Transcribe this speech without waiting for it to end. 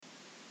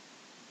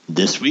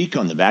This week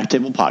on the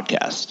Backtable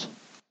Podcast.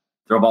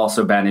 There have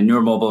also been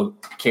innumerable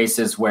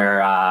cases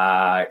where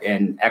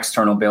an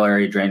external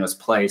biliary drain was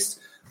placed,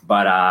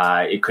 but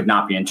it could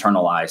not be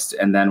internalized.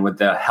 And then with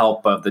the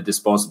help of the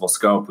disposable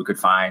scope, we could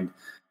find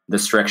the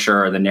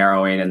stricture or the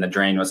narrowing, and the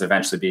drain was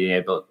eventually being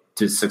able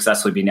to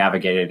successfully be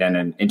navigated, and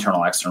an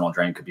internal-external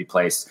drain could be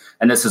placed.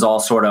 And this is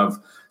all sort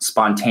of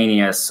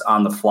spontaneous,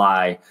 on the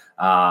fly.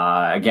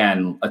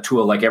 Again, a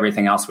tool like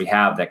everything else we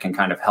have that can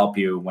kind of help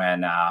you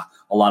when a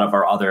lot of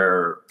our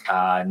other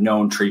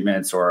known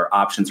treatments or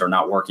options are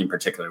not working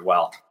particularly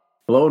well.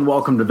 Hello and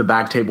welcome to the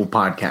Backtable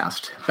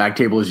Podcast.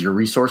 Backtable is your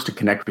resource to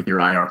connect with your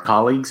IR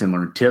colleagues and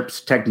learn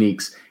tips,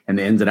 techniques, and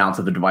the ins and outs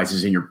of the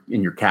devices in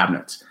your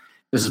cabinets.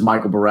 This is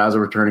Michael Barraza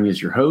returning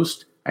as your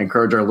host. I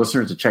encourage our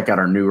listeners to check out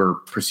our newer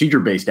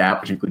procedure-based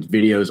app, which includes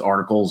videos,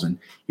 articles, and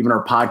even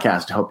our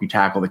podcast to help you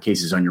tackle the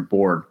cases on your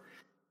board.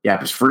 The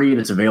app is free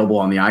and it's available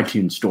on the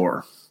iTunes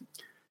Store.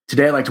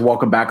 Today, I'd like to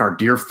welcome back our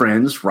dear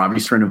friends, Ravi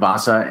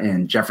Srinivasa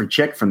and Jeffrey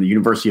Chick from the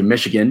University of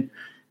Michigan.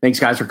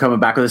 Thanks, guys, for coming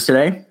back with us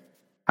today.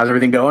 How's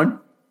everything going?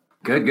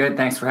 Good.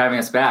 Thanks for having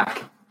us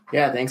back.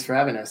 Yeah, thanks for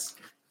having us.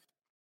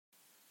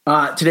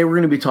 Today, we're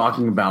going to be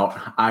talking about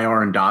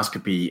IR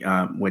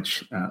endoscopy,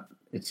 which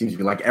it seems to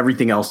be like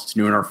everything else that's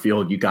new in our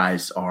field, you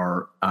guys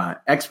are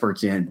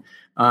experts in.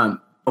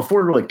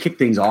 Before we really kick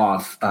things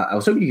off, I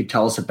was hoping you could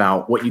tell us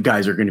about what you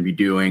guys are going to be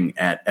doing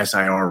at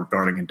SIR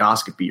regarding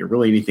endoscopy, or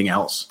really anything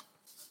else.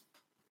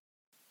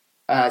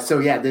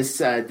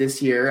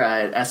 This year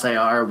at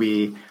SIR,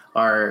 we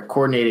are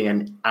coordinating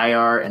an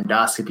IR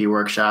endoscopy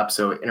workshop,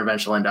 so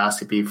interventional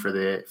endoscopy for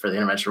the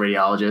interventional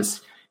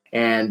radiologists.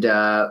 And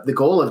the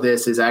goal of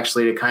this is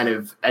actually to kind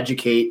of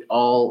educate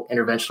all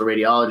interventional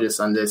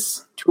radiologists on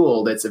this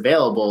tool that's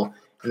available,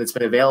 and it's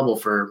been available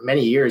for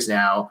many years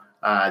now,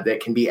 that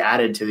can be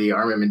added to the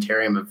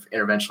armamentarium of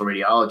interventional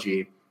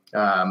radiology.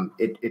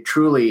 It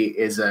truly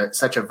is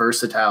such a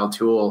versatile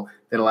tool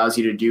that allows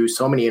you to do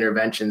so many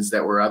interventions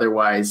that were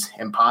otherwise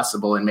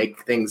impossible and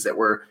make things that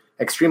were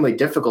extremely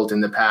difficult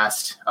in the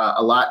past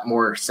a lot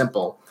more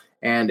simple.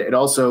 And it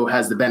also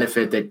has the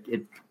benefit that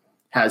it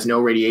has no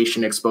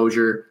radiation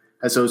exposure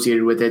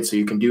associated with it. So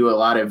you can do a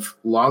lot of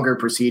longer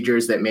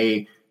procedures that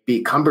may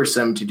be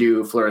cumbersome to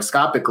do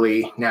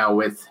fluoroscopically now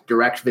with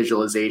direct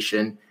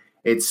visualization.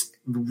 It's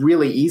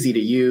really easy to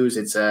use.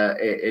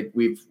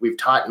 We've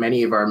taught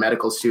many of our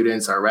medical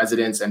students, our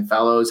residents and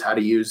fellows how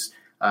to use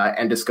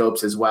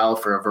endoscopes as well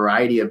for a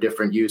variety of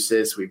different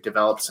uses. We've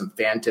developed some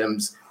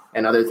phantoms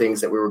and other things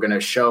that we were going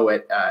to show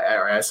at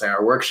our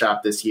SIR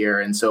workshop this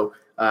year. And so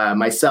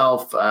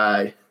myself,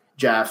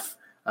 Jeff,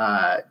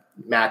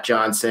 Matt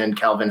Johnson,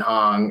 Kelvin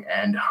Hong,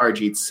 and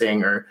Harjeet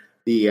Singh are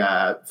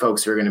the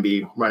folks who are going to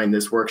be running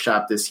this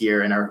workshop this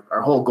year. And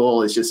our whole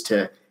goal is just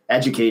to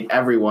educate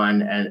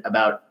everyone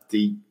about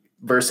the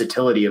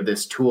versatility of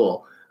this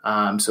tool,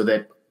 so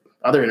that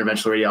other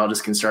interventional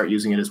radiologists can start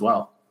using it as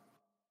well.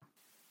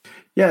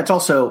 Yeah, it's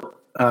also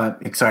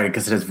exciting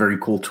because it has very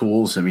cool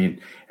tools. I mean,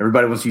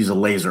 everybody wants to use a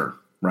laser,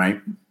 right?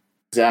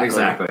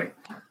 Exactly.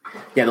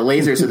 Yeah, the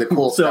lasers are the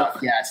cool stuff.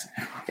 Yes,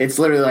 it's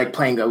literally like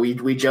playing.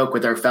 We joke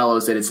with our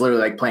fellows that it's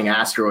literally like playing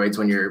asteroids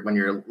when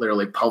you're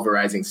literally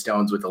pulverizing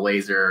stones with a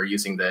laser, or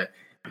using the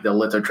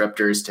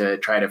lithotripters to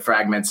try to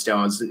fragment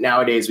stones.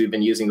 Nowadays, we've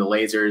been using the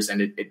lasers,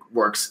 and it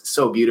works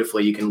so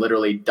beautifully. You can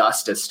literally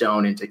dust a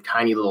stone into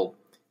tiny little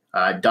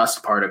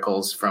dust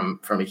particles from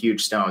a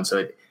huge stone.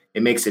 So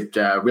it makes it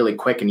really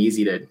quick and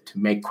easy to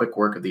make quick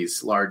work of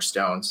these large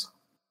stones.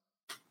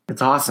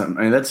 It's awesome.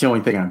 I mean, that's the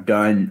only thing I've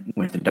done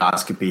with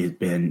endoscopy has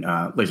been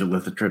laser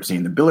lithotripsy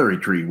in the biliary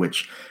tree,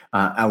 which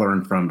I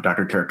learned from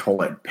Dr.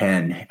 Teratola at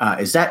Penn.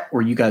 Is that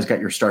where you guys got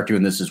your start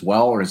doing this as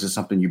well, or is this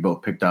something you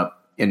both picked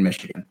up in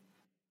Michigan?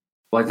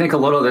 Well, I think a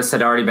little of this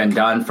had already been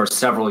done for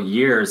several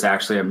years,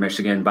 actually, in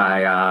Michigan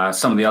by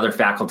some of the other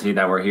faculty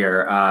that were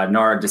here.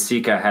 Nora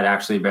DeSica had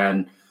actually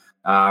been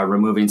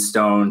removing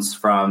stones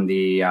from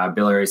the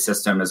biliary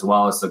system as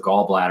well as the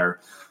gallbladder.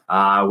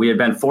 We had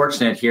been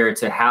fortunate here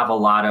to have a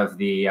lot of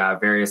the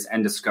various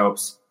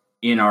endoscopes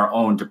in our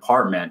own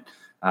department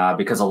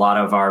because a lot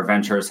of our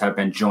ventures have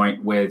been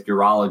joint with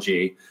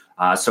urology.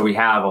 So we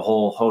have a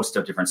whole host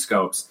of different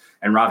scopes.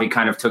 And Ravi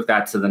kind of took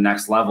that to the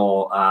next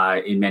level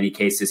in many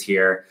cases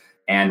here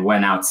and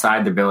went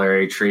outside the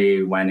biliary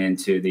tree, went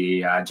into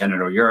the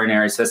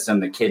genitourinary system,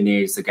 the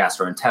kidneys, the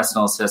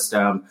gastrointestinal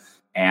system,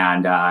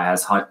 and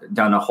has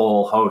done a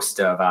whole host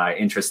of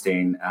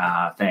interesting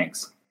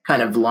things.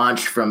 Kind of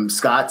launched from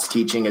Scott's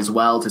teaching as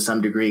well to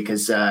some degree,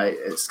 because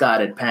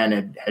Scott at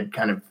Penn had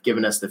kind of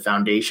given us the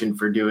foundation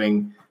for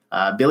doing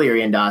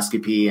biliary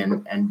endoscopy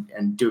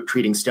and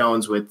treating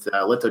stones with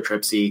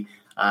lithotripsy.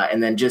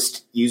 And then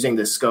just using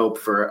the scope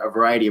for a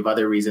variety of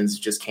other reasons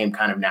just came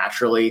kind of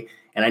naturally.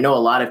 And I know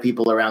a lot of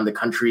people around the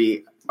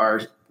country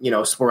are,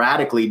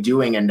 sporadically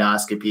doing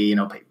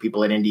endoscopy,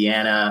 people at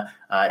Indiana,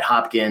 at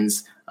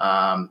Hopkins,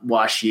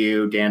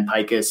 WashU, Dan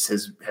Pikus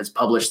has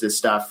published this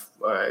stuff,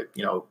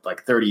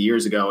 like 30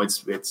 years ago.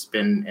 It's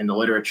been in the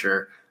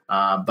literature.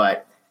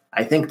 But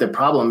I think the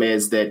problem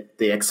is that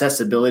the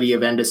accessibility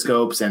of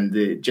endoscopes and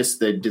the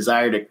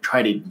desire to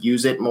try to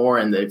use it more,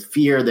 and the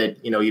fear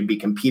that, you'd be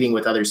competing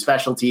with other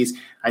specialties,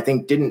 I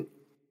think didn't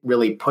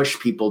really push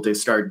people to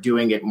start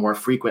doing it more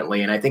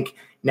frequently. And I think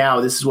now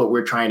this is what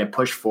we're trying to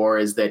push for,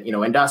 is that,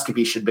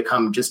 endoscopy should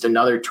become just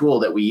another tool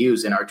that we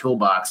use in our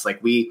toolbox.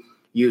 Like, we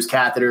use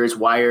catheters,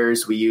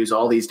 wires, we use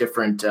all these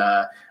different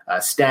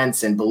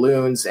stents and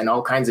balloons and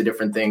all kinds of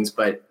different things,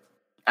 but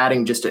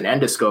adding just an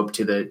endoscope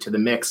to the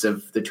mix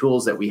of the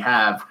tools that we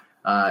have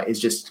is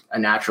just a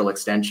natural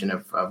extension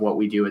of what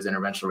we do as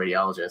interventional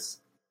radiologists.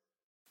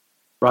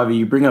 Ravi,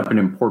 you bring up an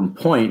important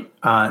point,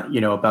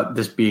 about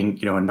this being,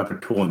 another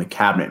tool in the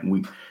cabinet. And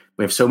we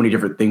have so many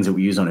different things that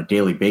we use on a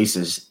daily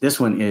basis. This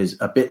one is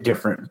a bit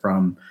different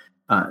from,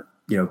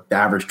 the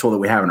average tool that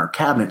we have in our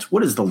cabinets.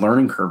 What has the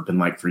learning curve been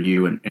like for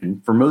you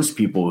and for most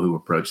people who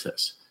approach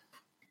this?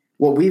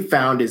 What we've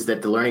found is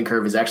that the learning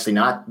curve is actually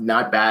not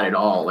bad at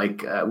all.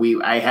 Like,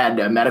 I had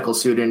a medical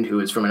student who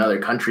was from another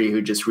country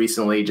who just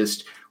recently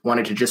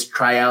wanted to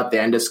try out the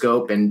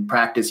endoscope and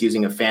practice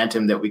using a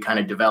Phantom that we kind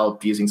of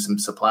developed using some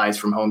supplies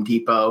from Home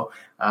Depot,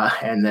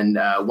 and then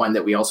one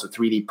that we also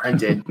 3D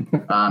printed,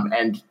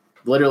 and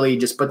literally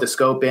just put the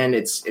scope in.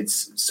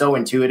 It's so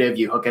intuitive.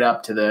 You hook it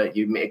up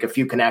you make a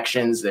few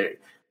connections.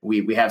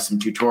 We have some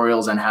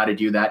tutorials on how to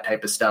do that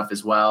type of stuff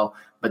as well.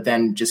 But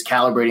then just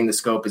calibrating the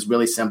scope is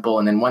really simple.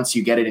 And then once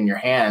you get it in your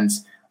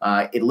hands,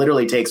 it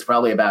literally takes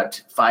probably about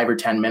 5 or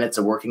 10 minutes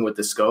of working with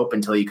the scope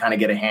until you kind of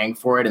get a hang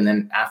for it. And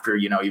then after,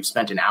 you've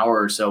spent an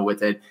hour or so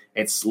with it,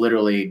 it's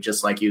literally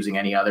just like using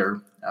any other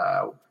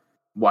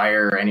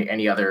wire or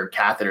any other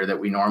catheter that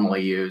we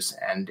normally use.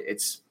 And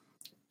it's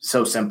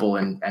so simple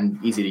and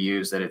easy to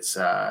use that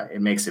it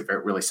makes it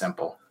really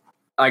simple.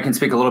 I can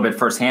speak a little bit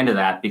firsthand to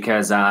that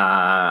because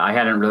I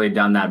hadn't really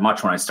done that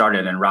much when I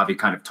started, and Ravi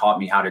kind of taught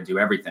me how to do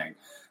everything.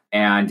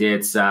 And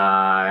it's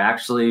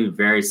actually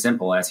very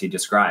simple, as he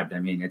described. I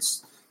mean,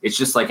 it's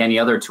just like any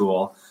other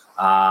tool.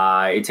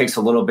 It takes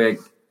a little bit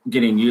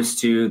getting used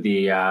to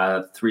the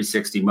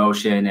 360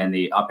 motion and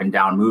the up and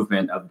down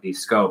movement of these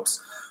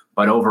scopes.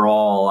 But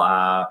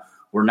overall,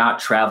 we're not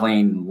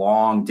traveling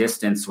long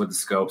distance with the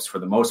scopes for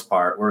the most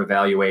part. We're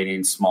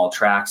evaluating small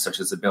tracts such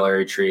as the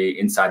biliary tree,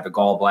 inside the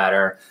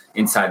gallbladder,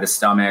 inside the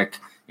stomach,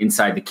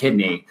 inside the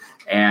kidney.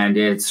 And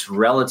it's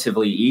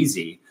relatively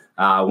easy.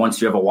 Once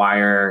you have a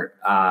wire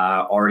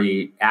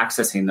already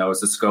accessing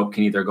those, the scope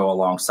can either go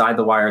alongside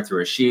the wire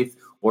through a sheath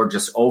or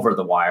just over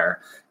the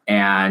wire.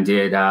 And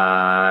it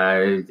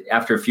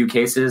after a few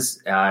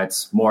cases,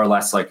 it's more or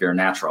less like your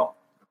natural.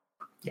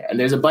 Yeah, and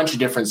there's a bunch of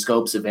different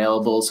scopes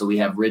available. So we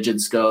have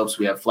rigid scopes,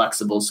 we have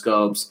flexible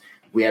scopes,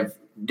 we have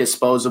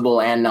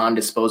disposable and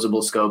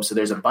non-disposable scopes. So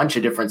there's a bunch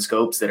of different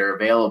scopes that are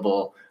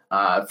available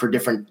for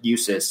different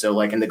uses. So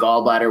like in the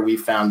gallbladder, we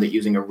found that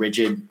using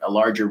a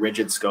larger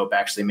rigid scope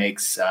actually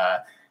makes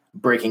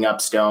breaking up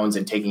stones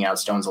and taking out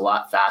stones a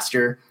lot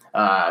faster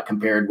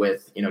compared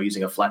with,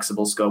 using a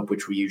flexible scope,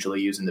 which we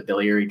usually use in the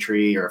biliary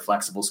tree, or a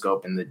flexible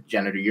scope in the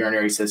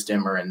genitourinary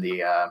system, or in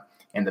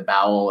the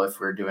bowel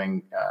if we're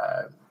doing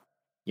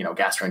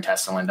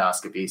gastrointestinal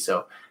endoscopy.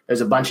 So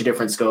there's a bunch of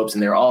different scopes,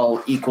 and they're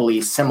all equally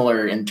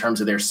similar in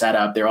terms of their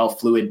setup. They're all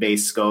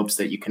fluid-based scopes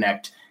that you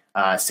connect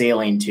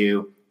saline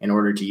to in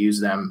order to use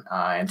them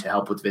and to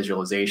help with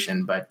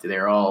visualization, but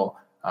they're all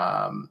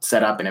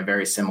set up in a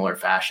very similar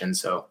fashion.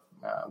 So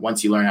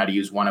once you learn how to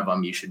use one of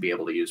them, you should be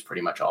able to use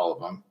pretty much all of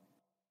them.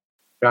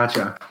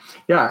 Gotcha.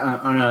 Yeah,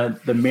 on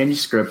the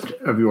manuscript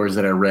of yours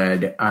that I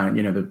read,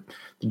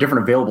 the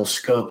different available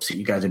scopes that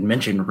you guys had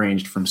mentioned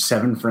ranged from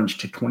 7 French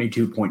to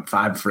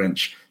 22.5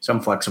 French, some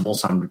flexible,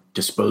 some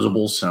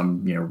disposable,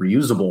 some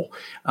reusable.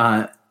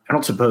 I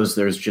don't suppose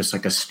there's just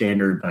like a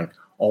standard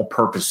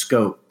all-purpose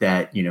scope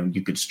that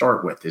you could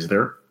start with, is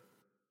there?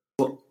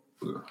 Well,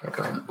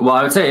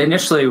 I would say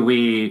initially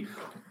we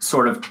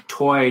sort of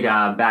toyed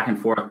back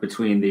and forth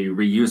between the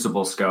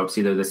reusable scopes,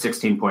 either the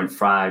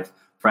 16.5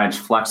 French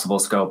flexible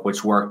scope,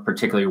 which worked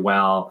particularly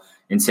well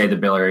in, say, the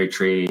biliary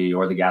tree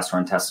or the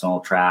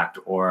gastrointestinal tract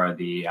or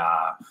the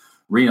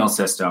renal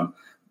system.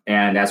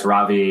 And as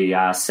Ravi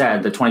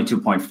said, the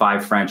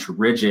 22.5 French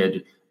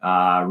rigid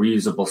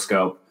reusable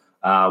scope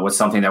was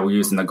something that we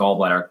used in the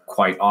gallbladder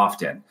quite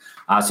often.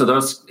 So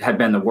those had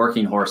been the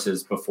working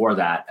horses before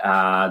that.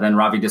 Then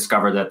Ravi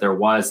discovered that there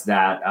was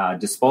that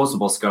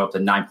disposable scope, the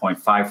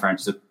 9.5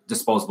 French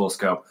disposable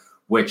scope,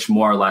 which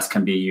more or less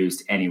can be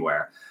used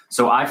anywhere.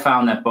 So I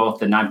found that both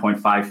the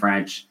 9.5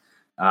 French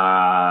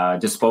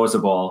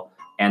disposable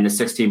and the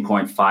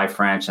 16.5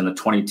 French and the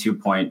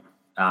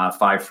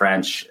 22.5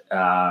 French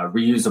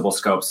reusable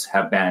scopes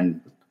have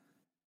been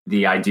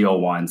the ideal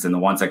ones and the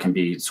ones that can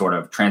be sort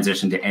of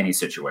transitioned to any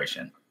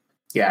situation.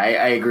 Yeah,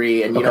 I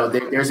agree. And,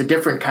 there's a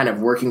different kind of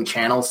working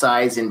channel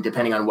size and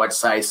depending on what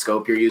size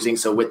scope you're using.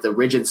 So with the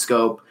rigid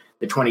scope,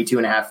 the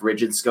 22.5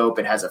 rigid scope,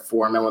 it has a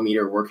 4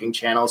 millimeter working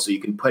channel. So you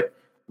can put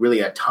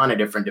really a ton of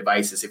different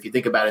devices. If you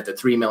think about it, the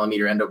 3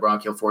 millimeter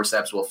endobronchial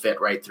forceps will fit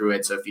right through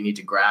it. So if you need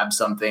to grab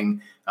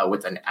something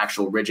with an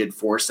actual rigid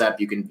forcep,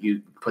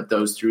 you put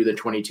those through the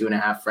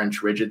 22.5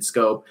 French rigid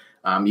scope.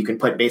 You can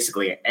put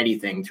basically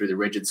anything through the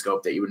rigid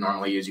scope that you would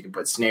normally use. You can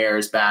put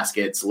snares,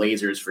 baskets,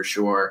 lasers for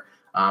sure.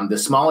 The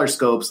smaller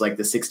scopes like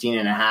the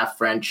 16.5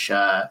 French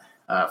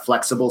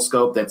flexible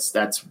scope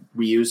that's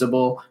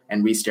reusable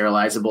and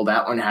re-sterilizable.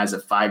 That one has a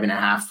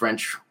 5.5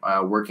 French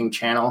working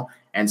channel.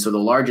 And so the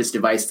largest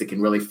devices that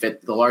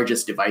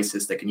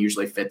can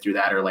usually fit through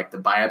that are like the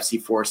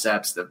biopsy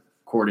forceps, the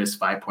Cordis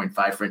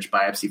 5.5 French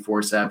biopsy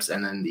forceps,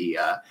 and then the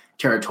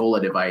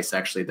Teratola device.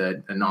 Actually,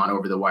 the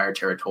non-over-the-wire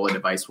Teratola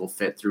device will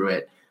fit through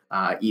it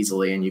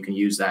easily, and you can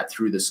use that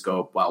through the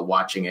scope while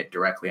watching it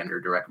directly under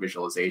direct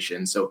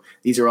visualization. So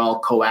these are all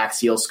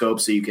coaxial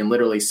scopes, so you can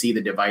literally see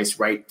the device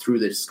right through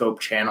the scope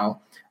channel.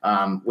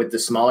 With the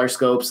smaller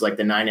scopes, like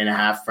the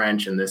 9.5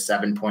 French and the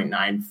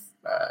 7.9,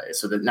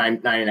 so the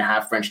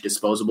 9.5 French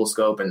disposable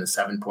scope and the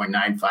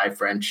 7.95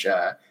 French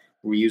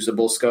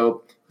reusable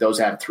scope, those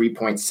have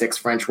 3.6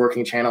 French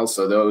working channels.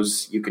 So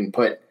those you can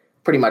put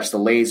pretty much the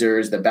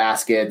lasers, the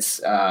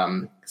baskets,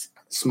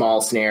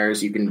 small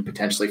snares, you can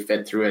potentially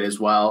fit through it as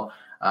well.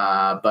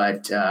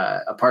 But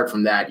apart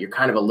from that, you're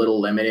kind of a little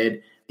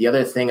limited. The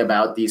other thing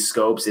about these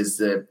scopes is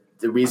the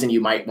reason you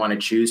might want to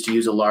choose to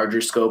use a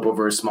larger scope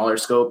over a smaller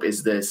scope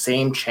is the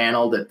same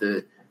channel that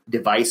the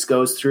device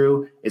goes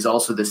through is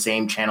also the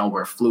same channel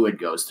where fluid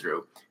goes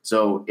through.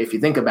 So if you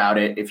think about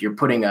it, if you're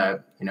putting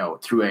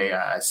through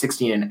a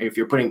 16, if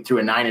you're putting through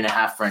a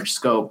 9.5 French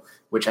scope,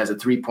 which has a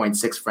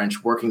 3.6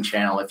 French working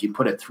channel, if you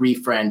put a 3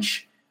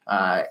 French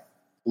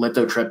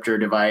lithotripter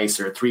device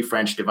or a 3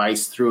 French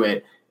device through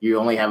it, you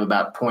only have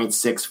about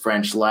 0.6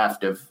 French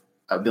left of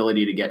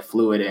ability to get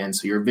fluid in.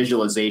 So your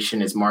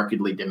visualization is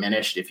markedly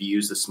diminished if you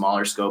use the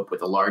smaller scope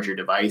with a larger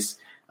device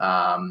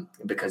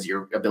because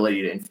your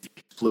ability to infuse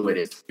fluid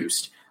is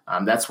reduced.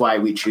 That's why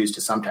we choose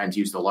to sometimes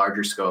use the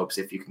larger scopes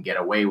if you can get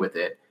away with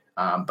it.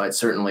 But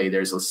certainly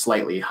there's a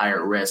slightly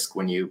higher risk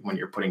when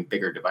you're putting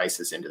bigger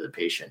devices into the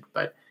patient.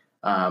 But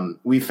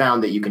we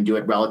found that you can do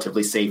it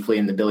relatively safely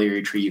in the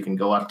biliary tree. You can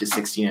go up to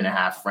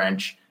 16.5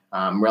 French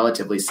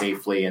relatively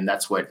safely, and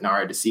that's what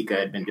Nara DeSica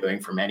had been doing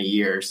for many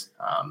years.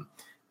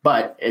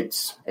 But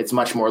it's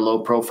much more low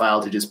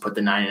profile to just put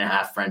the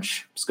 9.5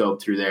 French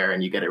scope through there,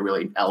 and you get a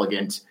really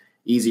elegant,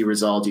 easy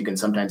result. You can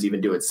sometimes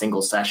even do it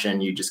single session.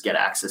 You just get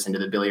access into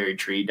the biliary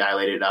tree,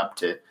 dilate it up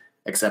to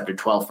accept a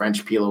 12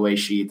 French peel away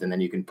sheath, and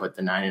then you can put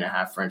the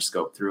 9.5 French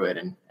scope through it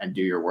and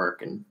do your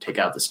work and take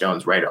out the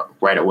stones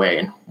right away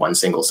in one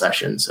single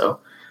session. So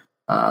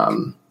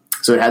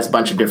it has a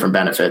bunch of different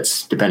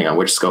benefits depending on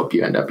which scope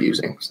you end up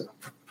using. So.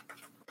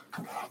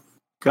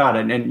 Got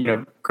it.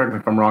 And correct me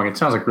if I'm wrong. It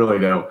sounds like really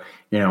though,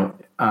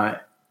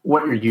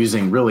 what you're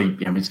using really,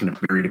 it's going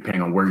to vary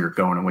depending on where you're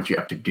going and what you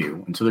have to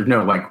do. And so there's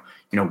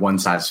no one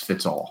size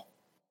fits all.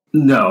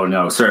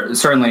 No,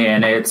 certainly.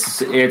 And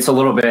it's a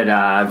little bit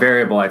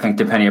variable, I think,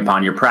 depending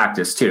upon your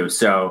practice too.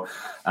 So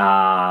we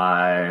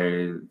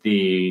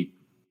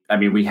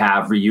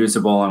have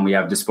reusable and we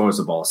have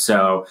disposable.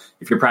 So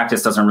if your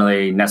practice doesn't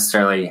really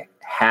necessarily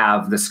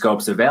have the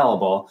scopes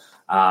available,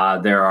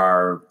 there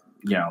are,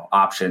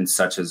 options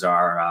such as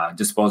our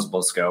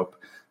disposable scope,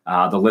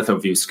 the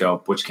LithoVue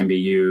scope, which can be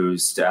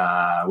used,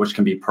 which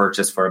can be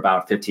purchased for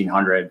about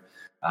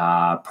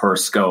 $1,500 per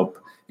scope.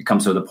 It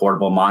comes with a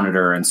portable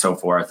monitor and so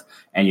forth,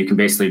 and you can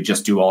basically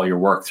just do all your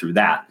work through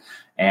that.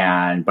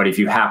 But if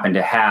you happen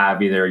to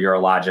have either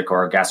urologic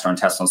or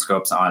gastrointestinal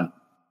scopes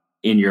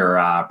in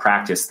your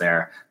practice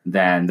there,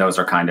 then those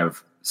are kind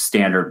of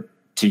standard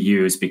to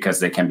use because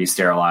they can be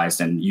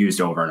sterilized and used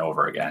over and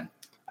over again.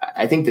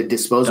 I think the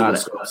disposable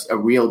scope is a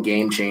real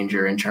game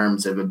changer in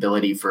terms of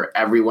ability for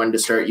everyone to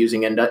start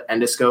using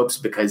endoscopes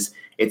because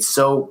it's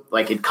so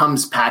it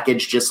comes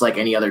packaged just like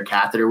any other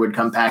catheter would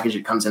come packaged.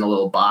 It comes in a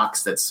little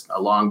box that's a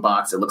long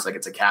box. It looks like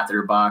it's a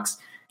catheter box.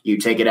 You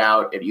take it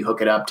out and you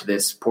hook it up to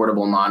this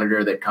portable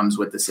monitor that comes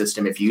with the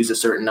system. If you use a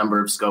certain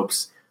number of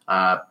scopes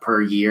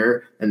per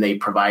year, then they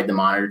provide the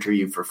monitor to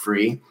you for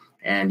free.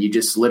 And you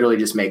just literally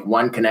just make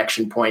one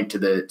connection point to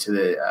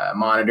the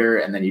monitor,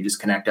 and then you just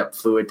connect up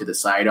fluid to the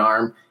side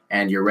arm,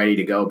 and you're ready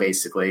to go.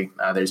 Basically,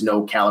 there's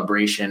no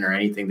calibration or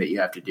anything that you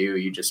have to do.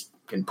 You just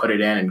can put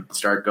it in and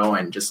start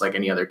going, just like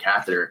any other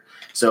catheter.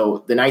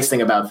 So the nice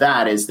thing about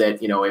that is that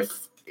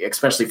if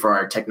especially for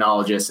our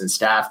technologists and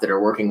staff that are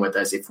working with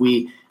us, if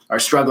we are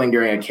struggling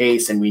during a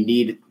case and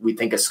we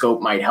think a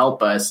scope might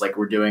help us, like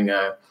we're doing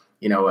a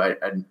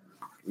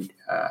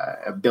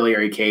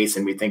biliary case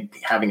and we think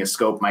having a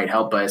scope might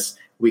help us,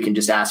 we can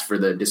just ask for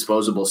the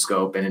disposable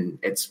scope and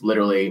it's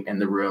literally in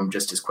the room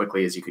just as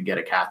quickly as you could get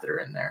a catheter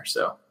in there.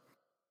 So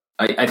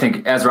I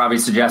think, as Robbie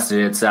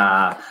suggested, it's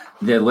the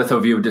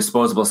LithoVue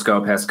disposable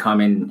scope has come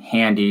in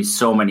handy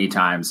so many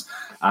times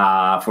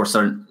for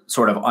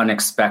sort of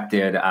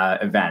unexpected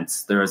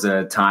events. There was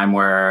a time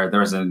where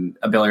there was a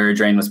biliary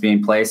drain was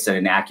being placed and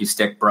an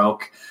AccuStick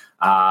broke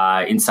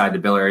inside the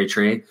biliary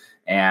tree.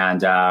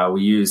 And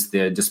we used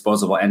the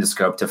disposable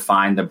endoscope to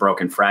find the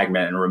broken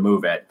fragment and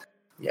remove it.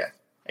 Yeah,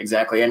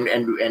 exactly.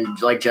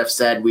 And like Jeff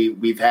said,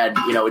 we've had,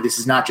 this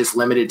is not just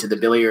limited to the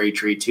biliary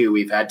tree too.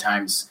 We've had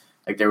times,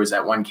 like there was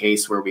that one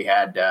case where we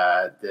had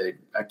a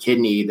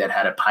kidney that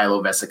had a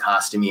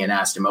pilovesicostomy and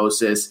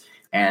anastomosis,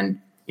 and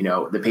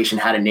the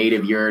patient had a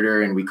native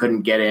ureter, and we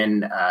couldn't get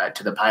in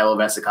to the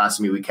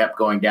pilovesicostomy. We kept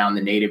going down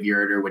the native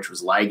ureter, which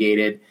was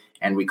ligated,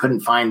 and we couldn't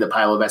find the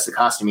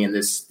pilovesicostomy. And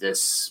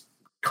this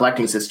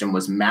collecting system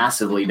was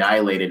massively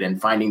dilated,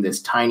 and finding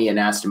this tiny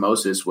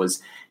anastomosis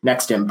was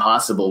next to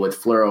impossible with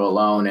fluoro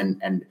alone.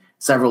 And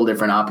several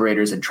different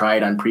operators had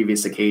tried on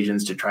previous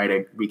occasions to try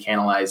to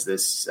recanalize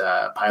this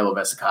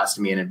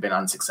pilovesicostomy and had been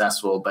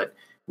unsuccessful. But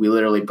we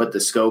literally put the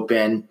scope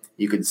in.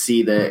 You could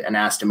see the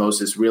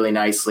anastomosis really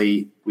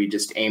nicely. We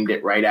just aimed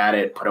it right at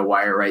it, put a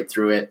wire right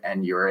through it,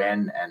 and you were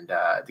in, and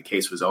the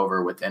case was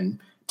over within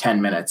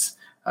 10 minutes.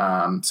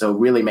 So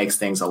really makes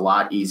things a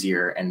lot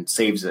easier and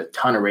saves a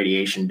ton of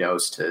radiation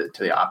dose to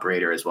the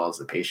operator as well as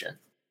the patient.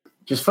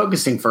 Just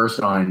focusing first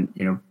on,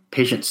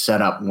 patient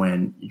setup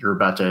when you're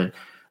about to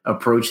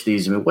approach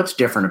these. I mean, what's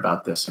different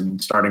about this? I mean,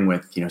 starting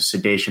with,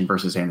 sedation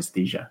versus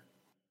anesthesia.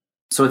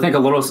 So I think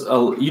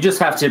you just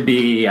have to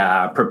be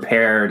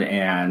prepared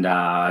and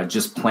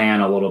just plan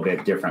a little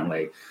bit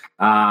differently.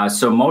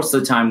 So most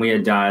of the time we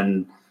had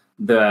done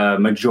the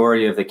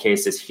majority of the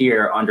cases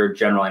here under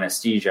general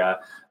anesthesia,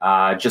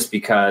 just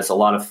because a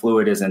lot of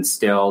fluid is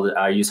instilled,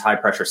 use high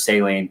pressure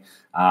saline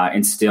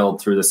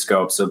instilled through the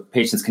scope. So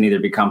patients can either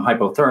become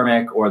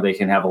hypothermic or they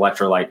can have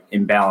electrolyte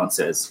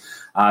imbalances.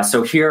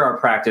 So here our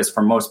practice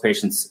for most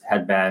patients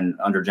had been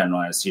under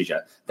general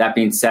anesthesia. That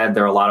being said,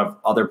 there are a lot of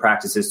other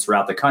practices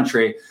throughout the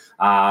country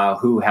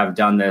who have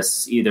done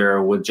this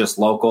either with just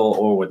local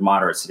or with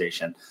moderate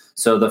sedation.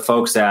 So the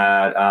folks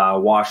at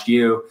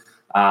WashU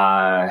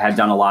had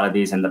done a lot of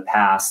these in the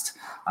past.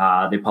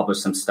 They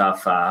published some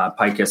stuff.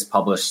 Picus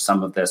published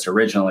some of this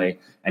originally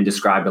and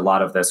described a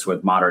lot of this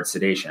with moderate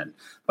sedation.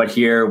 But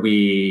here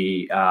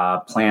we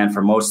plan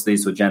for most of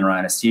these with general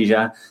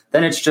anesthesia.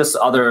 Then it's just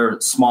other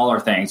smaller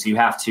things. You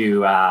have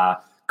to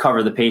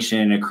cover the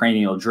patient in a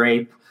cranial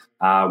drape,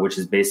 which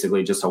is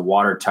basically just a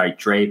watertight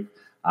drape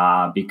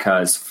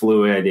because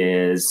fluid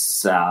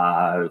is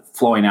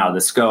flowing out of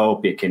the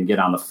scope. It can get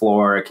on the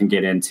floor. It can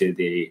get into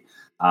the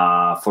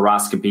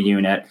fluoroscopy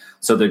unit.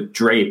 So the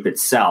drape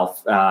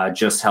itself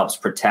just helps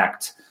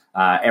protect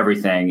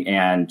everything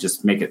and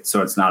just make it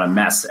so it's not a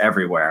mess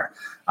everywhere.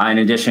 In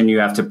addition, you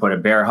have to put a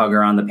bear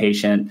hugger on the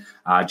patient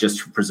just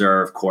to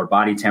preserve core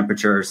body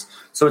temperatures.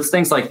 So it's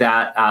things like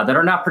that that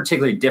are not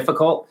particularly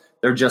difficult.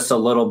 They're just a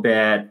little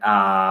bit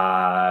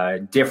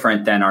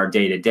different than our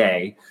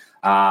day-to-day.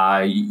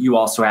 You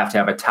also have to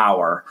have a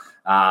tower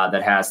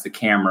that has the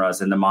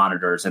cameras and the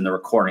monitors and the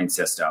recording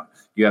system.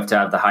 You have to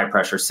have the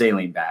high-pressure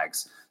saline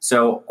bags.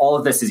 So all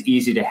of this is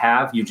easy to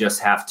have. You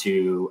just have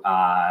to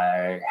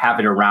have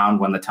it around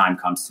when the time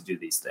comes to do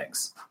these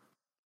things.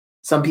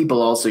 Some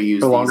people also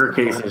use the longer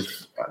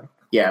cases.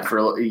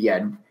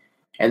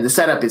 And the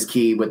setup is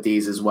key with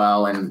these as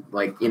well. And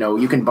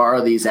you can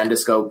borrow these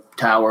endoscope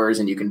towers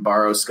and you can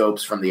borrow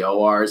scopes from the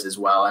ORs as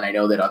well. And I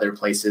know that other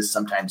places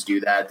sometimes do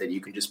that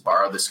you can just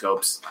borrow the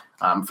scopes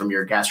from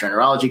your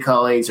gastroenterology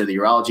colleagues or the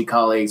urology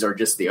colleagues or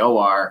just the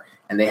OR.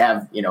 And they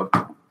have,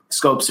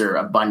 scopes are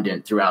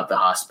abundant throughout the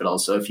hospital.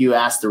 So if you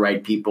ask the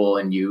right people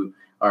and you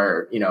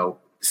are,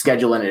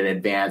 scheduling in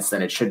advance,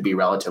 then it should be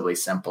relatively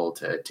simple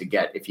to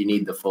get if you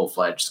need the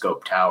full-fledged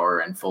scope tower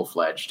and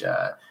full-fledged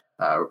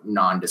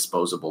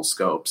non-disposable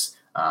scopes.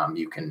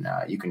 You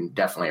can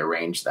definitely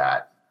arrange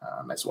that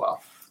as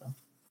well.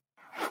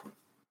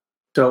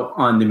 So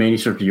on the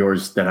manuscript of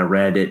yours that I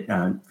read, it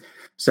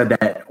said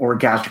that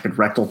orogastric and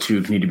rectal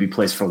tubes need to be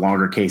placed for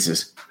longer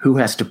cases. Who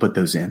has to put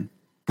those in?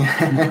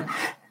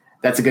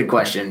 That's a good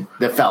question.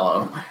 The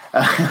fellow.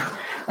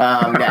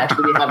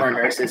 Actually,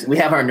 we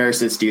have our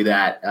nurses do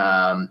that.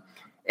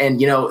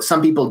 And,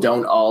 some people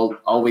don't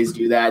always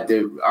do that.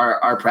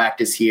 Our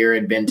practice here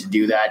had been to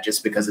do that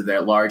just because of the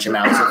large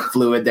amounts of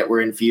fluid that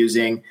we're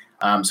infusing.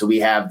 So we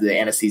have the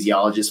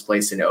anesthesiologist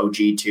place an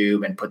OG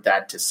tube and put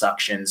that to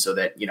suction so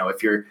that,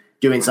 if you're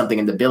doing something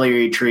in the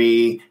biliary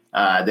tree,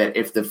 that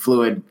if the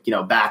fluid,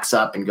 backs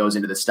up and goes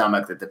into the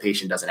stomach, that the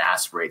patient doesn't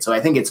aspirate. So I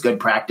think it's good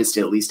practice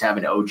to at least have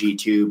an OG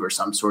tube or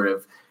some sort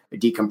of a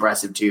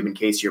decompressive tube in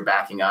case you're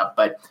backing up.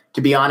 But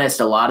to be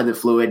honest, a lot of the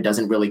fluid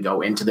doesn't really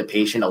go into the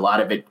patient. A lot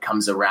of it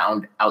comes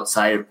around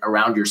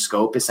your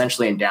scope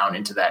essentially and down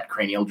into that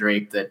cranial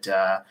drape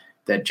that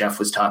Jeff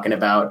was talking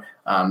about.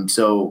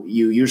 So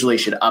you usually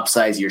should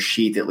upsize your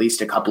sheath at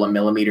least a couple of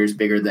millimeters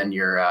bigger than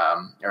your,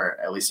 or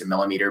at least a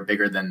millimeter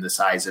bigger than the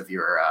size of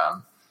your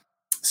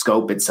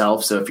scope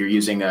itself. So if you're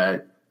using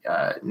a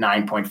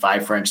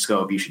 9.5 French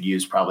scope, you should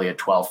use probably a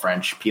 12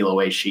 French peel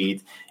away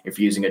sheath. If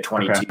you're using a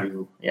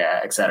 22,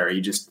 et cetera,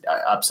 you just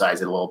upsize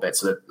it a little bit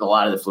so that a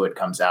lot of the fluid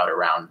comes out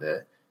around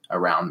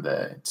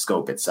the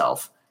scope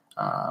itself.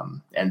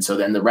 And so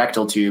then the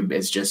rectal tube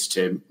is just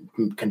to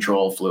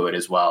control fluid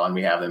as well. And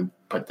we have them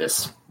put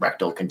this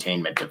rectal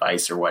containment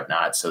device or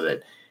whatnot so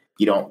that,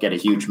 you don't get a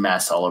huge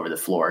mess all over the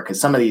floor.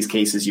 Because some of these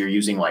cases you're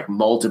using like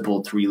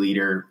multiple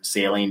 3-liter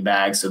saline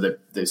bags. So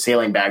the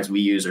saline bags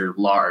we use are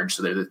large.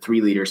 So they're the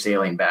 3-liter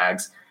saline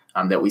bags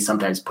that we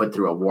sometimes put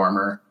through a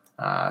warmer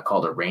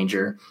called a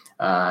Ranger.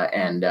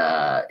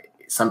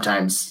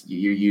 Sometimes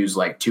you use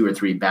like 2 or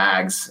 3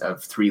 bags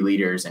of 3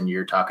 liters, and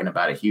you're talking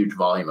about a huge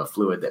volume of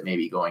fluid that may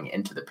be going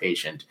into the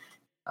patient.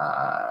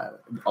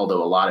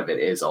 Although a lot of it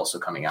is also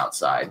coming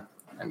outside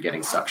and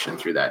getting suction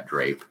through that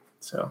drape.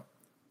 So.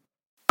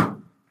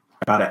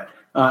 Got it.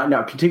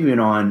 Now, continuing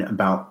on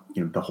about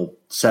the whole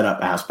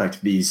setup aspect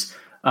of these,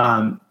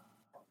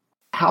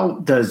 how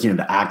does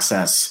the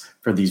access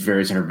for these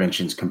various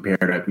interventions compare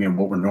to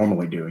what we're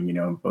normally doing?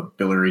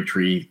 Biliary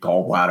tree,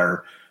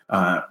 gallbladder,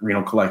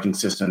 renal collecting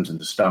systems, and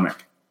the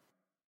stomach.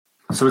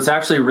 So it's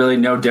actually really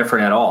no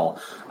different at all.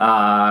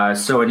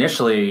 So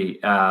initially,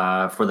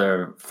 for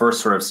the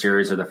first sort of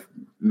series, or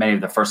many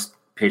of the first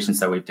patients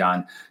that we've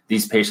done,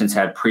 these patients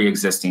had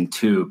pre-existing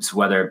tubes,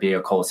 whether it be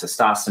a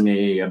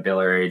cholecystostomy, a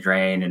biliary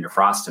drain, and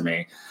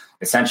nephrostomy.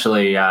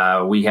 Essentially,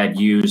 we had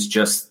used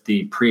just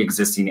the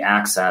pre-existing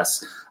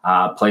access,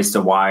 placed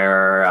a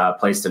wire,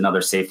 placed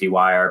another safety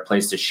wire,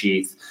 placed a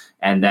sheath,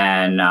 and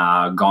then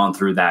gone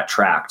through that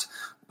tract.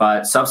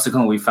 But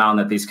subsequently, we found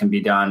that these can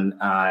be done,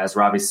 as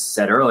Robbie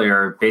said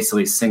earlier,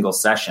 basically single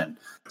session.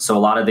 So a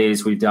lot of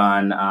these we've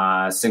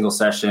done single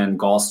session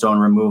gallstone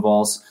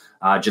removals,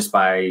 just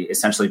by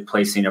essentially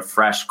placing a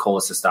fresh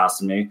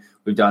cholecystostomy.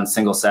 We've done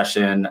single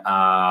session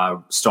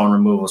stone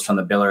removals from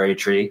the biliary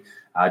tree,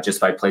 just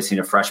by placing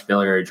a fresh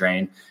biliary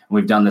drain. And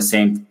we've done the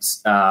same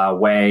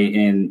way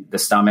in the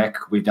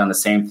stomach. We've done the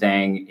same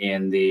thing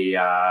in the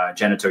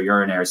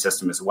genitourinary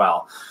system as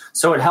well.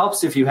 So it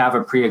helps if you have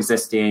a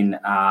pre-existing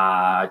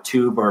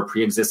tube or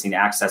pre-existing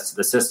access to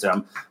the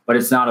system, but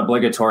it's not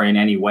obligatory in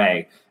any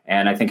way.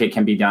 And I think it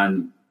can be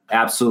done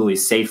absolutely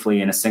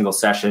safely in a single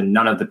session.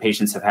 None of the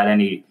patients have had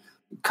any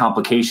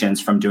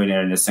complications from doing it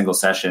in a single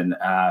session.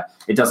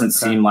 It doesn't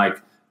seem like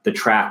the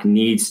tract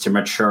needs to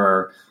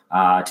mature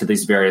to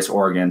these various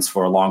organs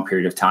for a long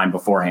period of time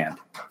beforehand.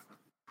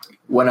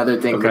 One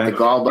other thing with the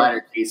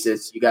gallbladder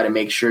cases, you got to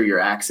make sure your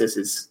access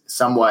is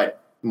somewhat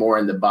more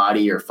in the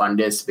body or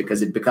fundus,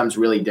 because it becomes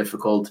really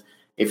difficult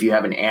if you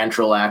have an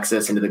antral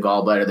access into the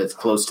gallbladder that's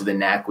close to the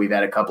neck. We've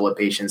had a couple of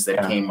patients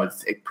that came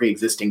with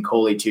pre-existing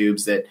chole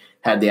tubes that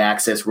had the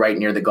access right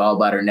near the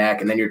gallbladder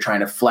neck, and then you're trying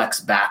to flex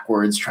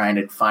backwards, trying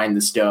to find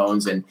the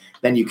stones, and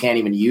then you can't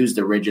even use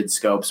the rigid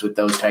scopes with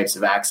those types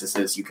of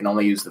accesses. You can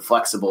only use the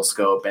flexible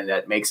scope, and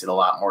that makes it a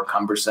lot more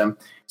cumbersome.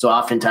 So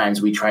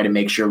oftentimes we try to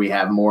make sure we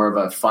have more of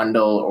a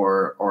fundal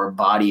or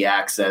body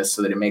access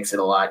so that it makes it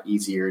a lot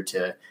easier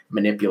to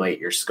manipulate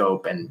your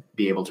scope and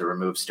be able to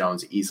remove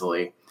stones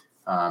easily.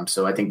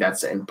 So I think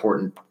that's an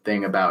important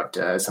thing about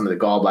some of the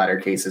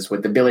gallbladder cases.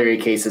 With the biliary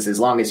cases, as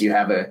long as you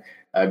have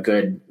a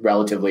good,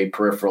 relatively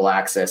peripheral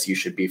access, you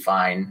should be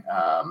fine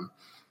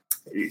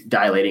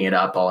dilating it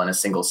up all in a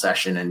single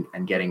session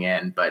and getting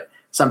in. But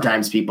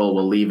sometimes people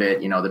will leave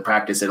it. The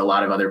practice at a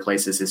lot of other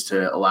places is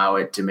to allow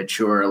it to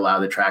mature, allow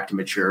the tract to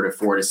mature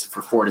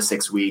for 4 to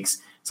 6 weeks,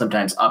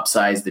 sometimes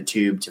upsize the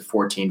tube to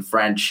 14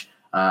 French,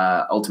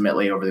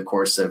 ultimately over the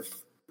course of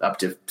up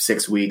to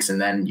 6 weeks,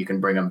 and then you can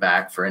bring them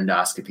back for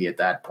endoscopy at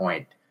that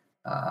point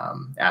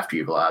after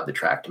you've allowed the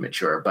tract to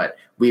mature. But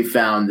we've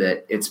found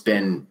that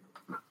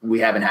we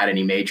haven't had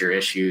any major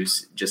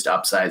issues just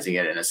upsizing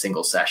it in a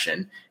single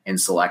session in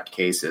select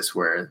cases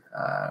where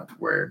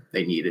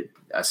they needed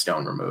a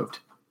stone removed.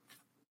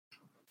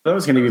 That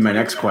was going to be my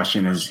next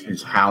question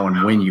is how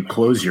and when you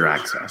close your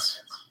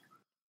access.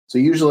 So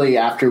usually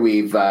after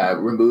we've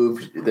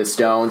removed the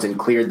stones and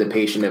cleared the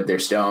patient of their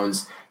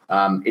stones,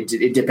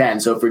 it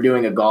depends. So if we're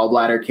doing a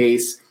gallbladder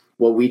case,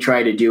 what we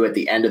try to do at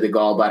the end of the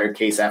gallbladder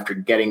case after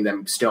getting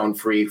them stone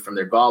free from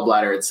their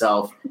gallbladder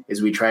itself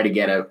is we try to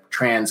get a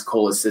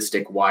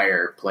transcholecystic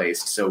wire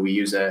placed. So we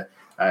use a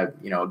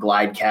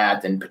glide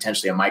cath and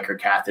potentially a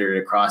microcatheter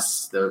to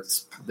cross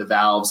the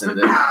valves and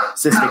the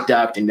cystic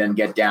duct and then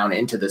get down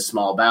into the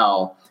small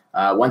bowel.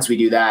 Once we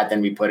do that,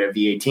 then we put a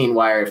V18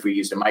 wire. If we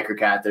used a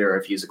microcatheter or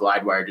if you use a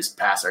glide wire, just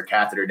pass our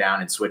catheter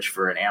down and switch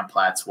for an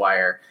Amplatz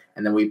wire.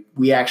 And then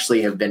we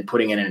actually have been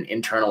putting in an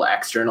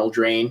internal-external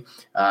drain.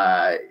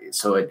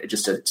 So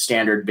just a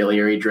standard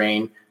biliary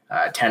drain,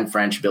 10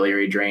 French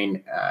biliary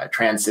drain,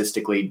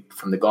 transcystically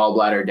from the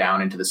gallbladder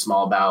down into the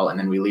small bowel. And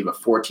then we leave a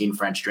 14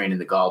 French drain in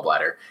the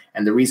gallbladder.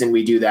 And the reason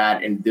we do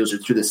that, and those are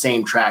through the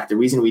same tract, the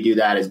reason we do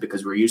that is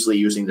because we're usually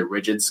using the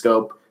rigid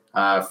scope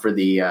for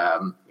the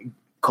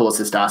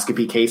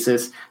cholecystoscopy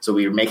cases. So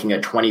we were making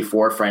a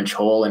 24 French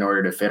hole in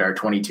order to fit our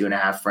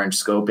 22.5 French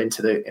scope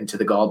into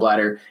the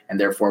gallbladder. And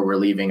therefore we're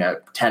leaving a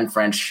 10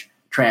 French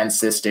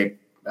transcystic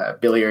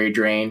biliary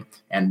drain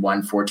and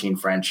 114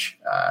 French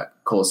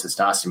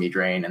cholecystostomy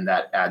drain. And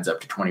that adds up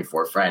to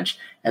 24 French.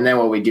 And then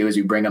what we do is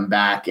we bring them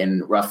back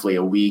in roughly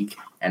a week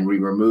and we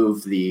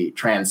remove the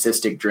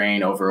transcystic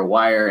drain over a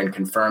wire and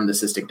confirm the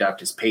cystic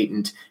duct is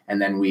patent.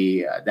 And then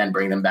we then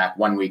bring them back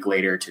 1 week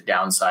later to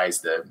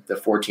downsize the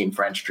 14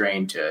 French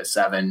drain to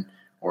 7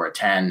 or a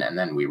 10, and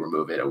then we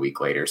remove it a week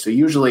later. So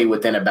usually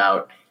within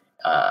about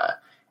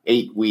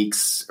 8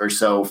 weeks or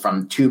so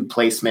from tube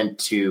placement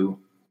to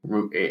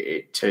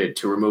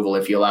removal,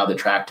 if you allow the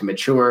tract to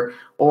mature,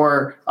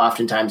 or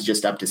oftentimes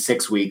just up to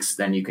 6 weeks,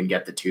 then you can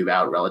get the tube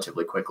out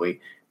relatively quickly.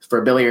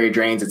 For biliary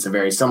drains, it's a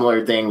very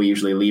similar thing. We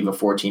usually leave a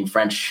 14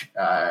 French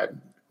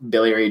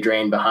biliary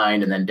drain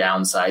behind and then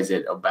downsize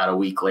it about a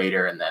week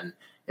later. And then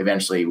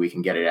eventually we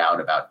can get it out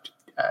about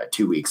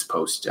 2 weeks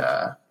post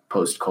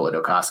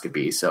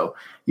cholecystoscopy. So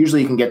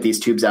usually you can get these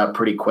tubes out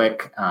pretty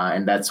quick.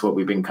 And that's what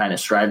we've been kind of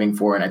striving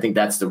for. And I think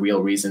that's the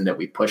real reason that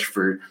we push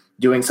for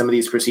doing some of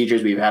these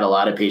procedures. We've had a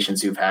lot of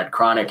patients who've had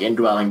chronic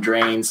indwelling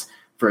drains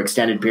for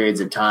extended periods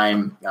of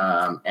time,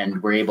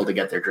 and we're able to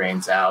get their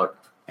drains out.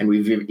 And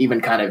we've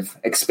even kind of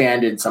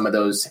expanded some of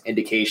those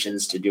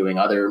indications to doing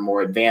other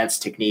more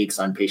advanced techniques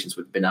on patients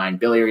with benign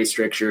biliary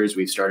strictures.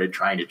 We've started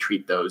trying to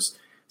treat those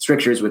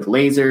strictures with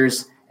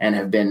lasers and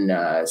have been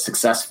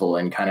successful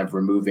in kind of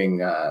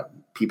removing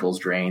people's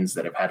drains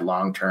that have had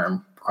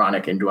long-term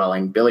chronic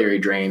indwelling biliary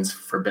drains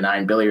for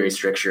benign biliary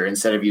stricture,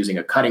 instead of using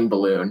a cutting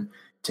balloon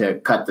to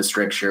cut the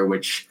stricture,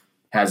 which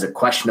has a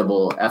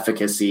questionable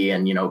efficacy,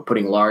 and,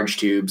 putting large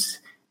tubes,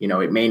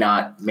 it may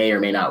or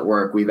may not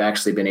work. We've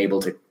actually been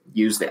able to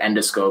use the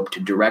endoscope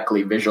to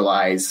directly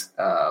visualize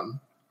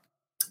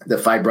the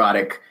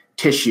fibrotic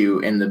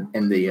tissue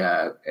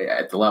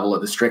at the level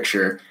of the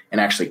stricture, and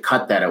actually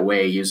cut that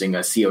away using a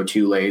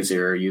CO2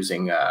 laser,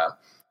 using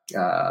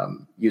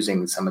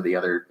some of the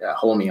other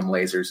holmium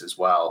lasers as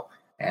well.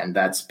 And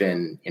that's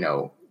been,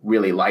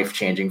 really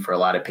life-changing for a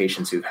lot of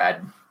patients who've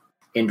had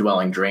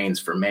indwelling drains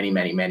for many,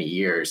 many, many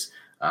years,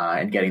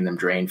 and getting them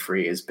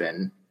drain-free has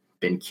been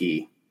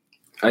key.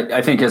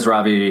 I think, as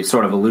Ravi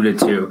sort of alluded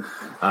to,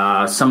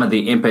 some of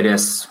the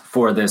impetus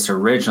for this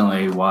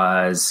originally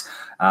was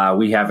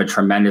we have a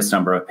tremendous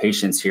number of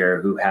patients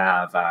here who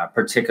have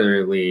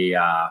particularly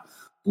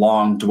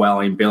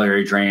long-dwelling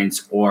biliary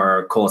drains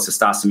or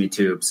cholecystostomy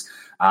tubes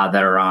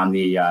that are on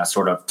the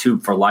sort of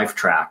tube for life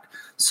track.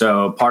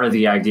 So part of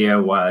the idea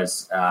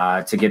was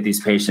to get these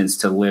patients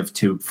to live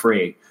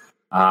tube-free.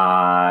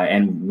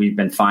 And we've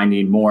been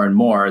finding more and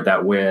more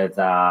that with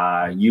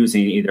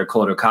using either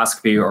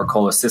cholecystoscopy or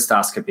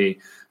cholecystoscopy,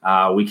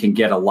 we can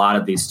get a lot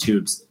of these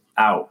tubes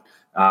out.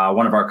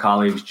 One of our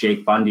colleagues,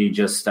 Jake Bundy,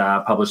 just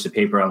published a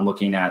paper on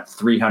looking at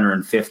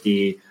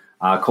 350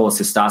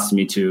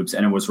 cholecystostomy tubes,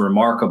 and it was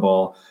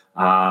remarkable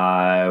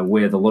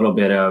with a little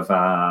bit of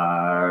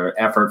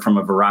effort from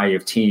a variety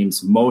of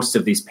teams. Most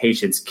of these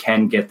patients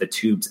can get the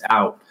tubes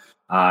out.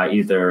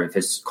 Either if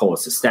it's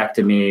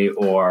cholecystectomy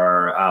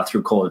or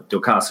through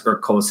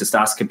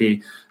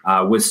cholecystoscopy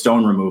with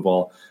stone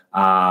removal,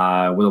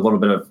 with a little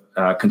bit of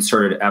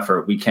concerted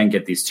effort, we can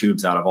get these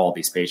tubes out of all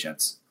these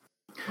patients.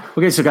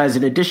 Okay, so guys,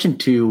 in addition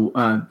to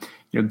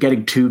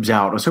getting tubes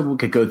out, I was hoping we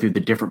could go through the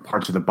different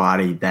parts of the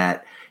body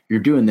that you're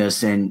doing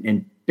this,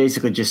 and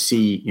basically just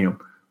see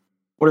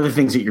what are the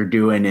things that you're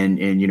doing,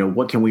 and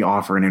what can we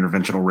offer in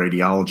interventional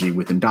radiology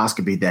with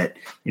endoscopy that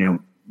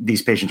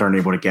these patients aren't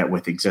able to get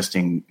with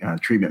existing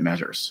treatment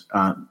measures.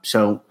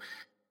 So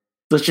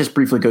let's just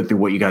briefly go through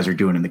what you guys are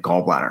doing in the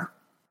gallbladder.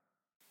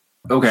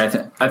 Okay.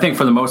 I think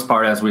for the most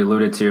part, as we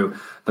alluded to,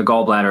 the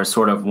gallbladder is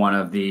sort of one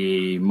of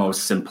the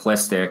most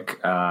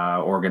simplistic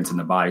organs in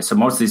the body. So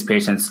most of these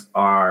patients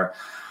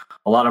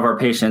a lot of our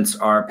patients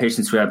are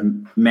patients who have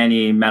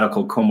many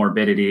medical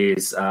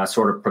comorbidities,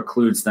 sort of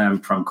precludes them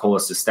from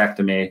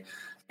cholecystectomy.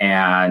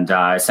 And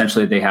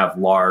essentially, they have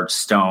large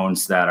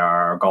stones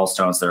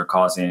gallstones that are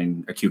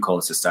causing acute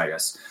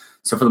cholecystitis.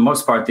 So for the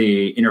most part,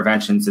 the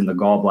interventions in the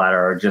gallbladder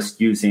are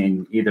just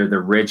using either the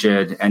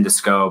rigid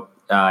endoscope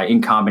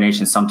in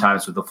combination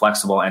sometimes with the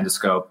flexible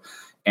endoscope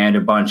and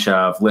a bunch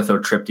of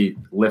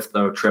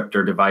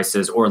lithotripter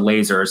devices or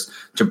lasers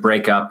to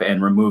break up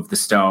and remove the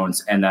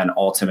stones, and then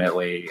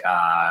ultimately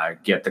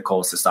get the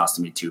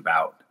cholecystostomy tube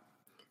out.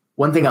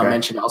 One thing I'll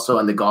mention also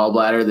on the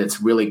gallbladder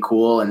that's really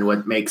cool, and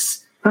what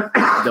makes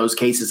those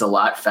cases a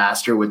lot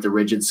faster with the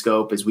rigid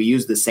scope, is we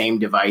use the same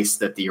device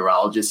that the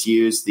urologists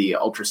use, the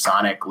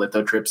ultrasonic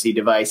lithotripsy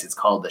device. It's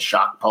called the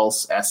Shock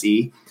Pulse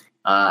SE.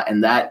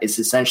 And that is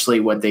essentially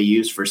what they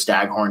use for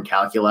Staghorn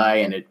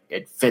calculi, and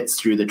it fits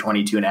through the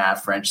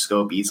 22.5 French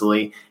scope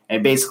easily. And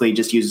it basically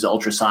just uses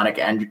ultrasonic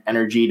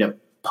energy to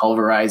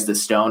pulverize the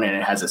stone, and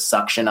it has a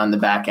suction on the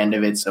back end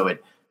of it. So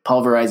it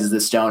pulverizes the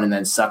stone and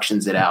then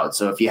suctions it out.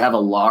 So if you have a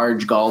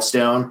large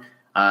gallstone,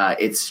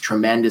 it's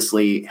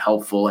tremendously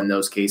helpful in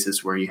those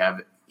cases where you have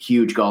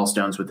huge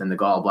gallstones within the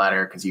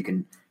gallbladder, because you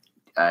can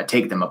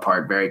take them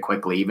apart very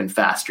quickly, even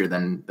faster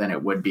than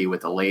it would be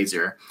with a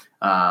laser.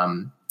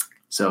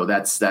 So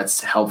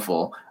that's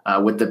helpful.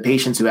 With the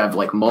patients who have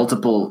like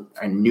multiple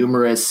and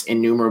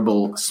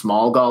innumerable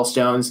small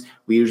gallstones,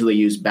 we usually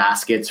use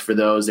baskets for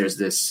those. There's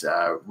this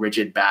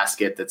rigid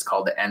basket that's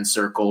called the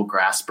N-Circle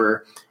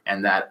grasper,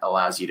 and that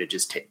allows you to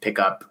just pick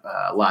up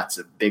lots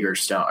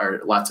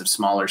of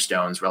smaller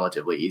stones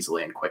relatively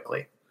easily and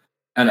quickly.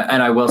 And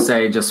I will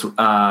say, just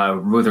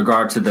with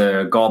regard to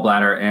the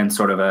gallbladder and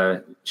sort of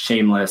a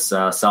shameless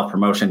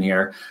self-promotion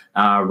here,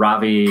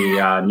 Ravi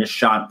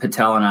Nishant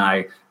Patel and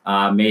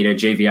I made a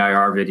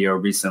JVIR video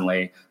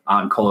recently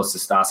on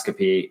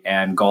cholecystoscopy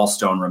and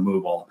gallstone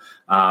removal,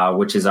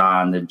 which is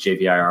on the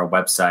JVIR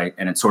website.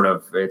 And it's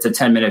a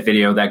 10-minute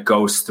video that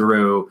goes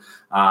through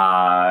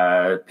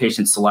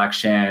patient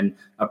selection,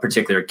 a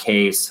particular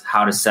case,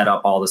 how to set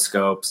up all the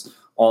scopes,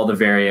 all the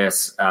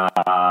various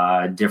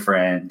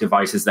different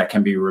devices that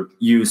can be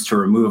used to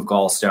remove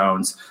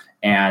gallstones,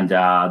 and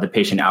the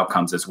patient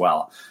outcomes as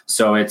well.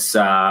 So it's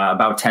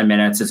about 10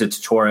 minutes. It's a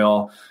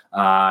tutorial.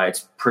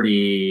 It's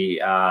pretty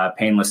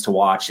painless to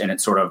watch, and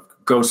it sort of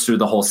goes through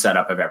the whole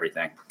setup of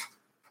everything.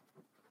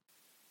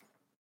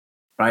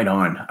 Right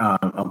on.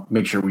 I'll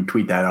make sure we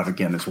tweet that out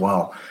again as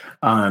well.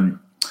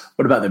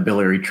 What about the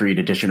biliary tree in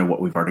addition to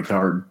what we've already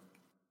covered?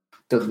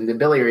 So the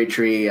biliary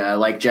tree,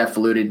 like Jeff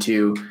alluded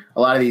to,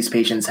 a lot of these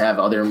patients have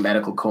other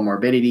medical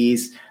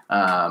comorbidities.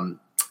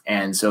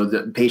 And so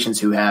the patients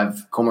who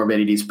have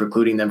comorbidities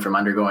precluding them from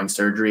undergoing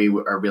surgery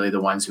are really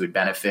the ones who would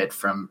benefit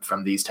from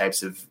these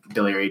types of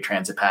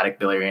transhepatic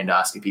biliary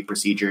endoscopy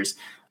procedures.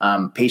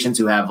 Patients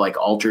who have like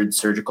altered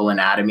surgical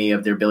anatomy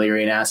of their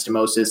biliary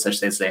anastomosis,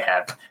 such as they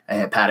have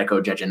a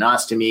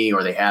hepaticojejunostomy,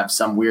 or they have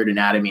some weird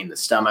anatomy in the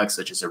stomach,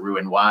 such as a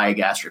Roux-en-Y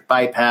gastric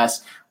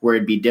bypass, where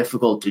it'd be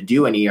difficult to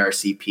do an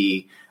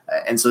ERCP.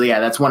 And so, yeah,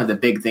 that's one of the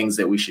big things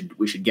that we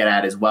should get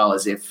at as well,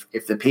 is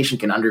if the patient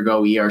can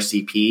undergo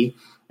ERCP,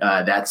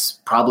 that's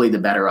probably the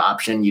better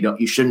option.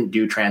 You shouldn't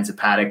do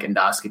transhepatic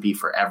endoscopy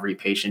for every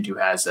patient who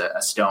has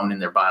a stone in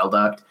their bile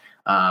duct.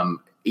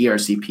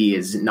 ERCP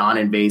is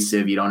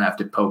non-invasive. You don't have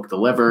to poke the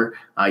liver.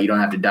 You don't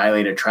have to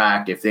dilate a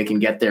tract. If they can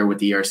get there with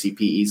the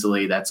ERCP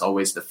easily, that's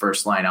always the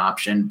first line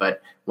option.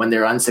 But when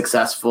they're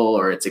unsuccessful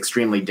or it's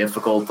extremely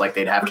difficult, like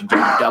they'd have to do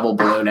double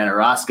balloon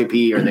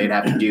enteroscopy, or they'd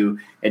have to do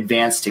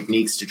advanced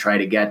techniques to try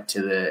to get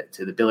to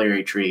the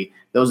biliary tree,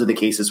 those are the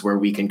cases where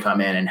we can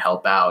come in and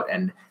help out.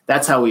 And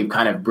that's how we've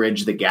kind of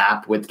bridged the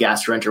gap with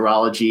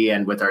gastroenterology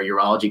and with our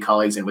urology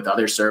colleagues and with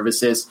other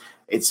services.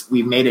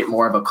 We've made it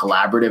more of a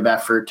collaborative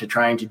effort to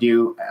trying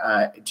to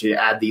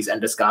add these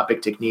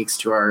endoscopic techniques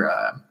to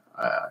our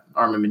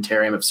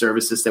armamentarium of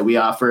services that we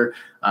offer.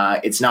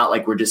 It's not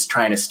like we're just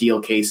trying to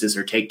steal cases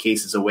or take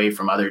cases away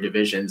from other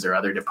divisions or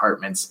other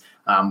departments.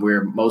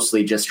 We're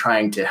mostly just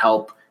trying to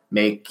help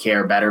make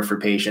care better for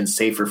patients,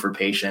 safer for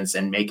patients,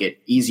 and make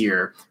it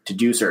easier to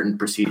do certain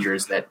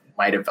procedures that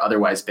might have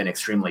otherwise been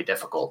extremely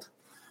difficult.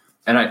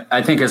 And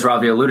I think, as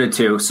Ravi alluded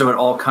to, so it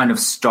all kind of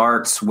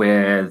starts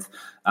with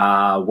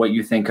what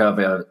you think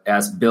of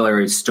as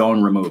biliary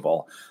stone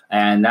removal.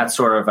 And that's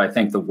sort of, I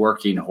think, the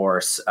working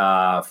horse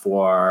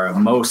for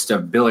most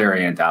of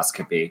biliary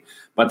endoscopy.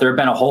 But there have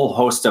been a whole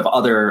host of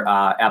other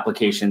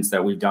applications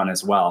that we've done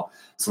as well.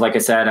 So like I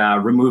said,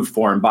 removed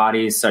foreign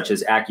bodies such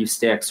as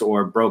AccuSticks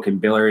or broken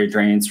biliary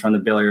drains from the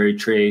biliary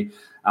tree.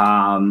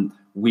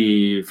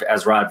 We've,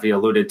 as Ravi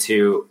alluded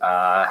to,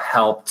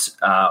 helped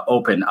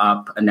open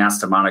up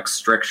anastomotic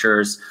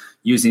strictures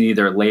using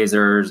either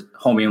lasers,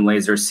 holmium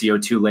lasers,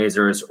 CO2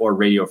 lasers, or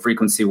radio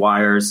frequency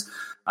wires.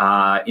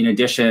 In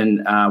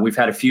addition, we've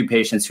had a few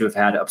patients who have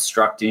had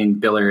obstructing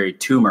biliary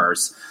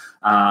tumors,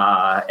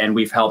 and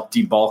we've helped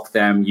debulk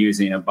them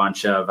using a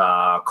bunch of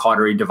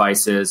cautery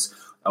devices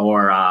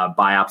or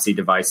biopsy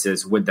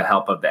devices with the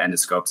help of the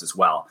endoscopes as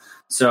well.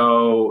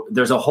 So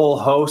there's a whole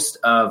host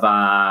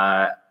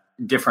of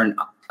different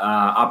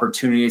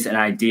opportunities and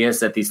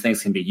ideas that these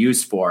things can be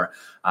used for.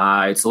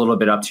 It's a little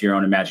bit up to your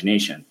own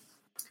imagination.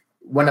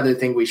 One other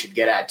thing we should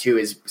get at too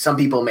is some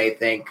people may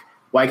think,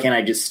 why can't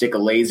I just stick a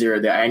laser?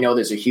 I know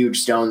there's a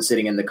huge stone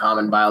sitting in the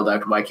common bile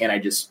duct. Why can't I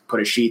just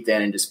put a sheath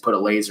in and just put a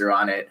laser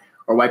on it?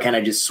 Or why can't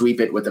I just sweep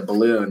it with a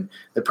balloon?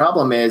 The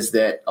problem is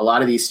that a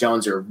lot of these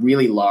stones are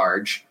really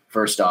large,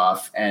 first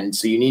off, and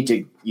so you need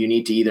to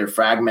either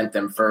fragment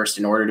them first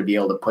in order to be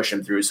able to push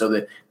them through. So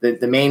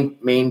the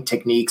main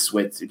techniques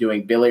with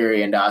doing biliary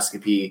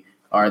endoscopy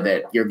are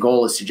that your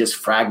goal is to just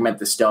fragment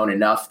the stone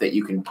enough that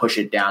you can push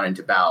it down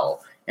into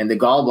bowel. And the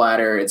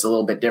gallbladder, it's a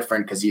little bit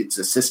different because it's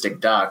a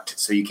cystic duct,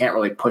 so you can't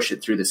really push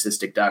it through the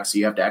cystic duct. So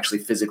you have to actually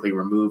physically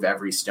remove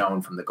every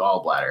stone from the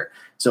gallbladder.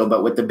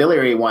 But with the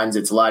biliary ones,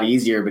 it's a lot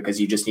easier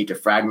because you just need to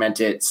fragment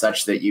it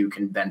such that you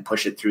can then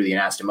push it through the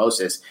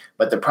anastomosis.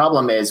 But the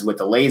problem is with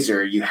the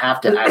laser, you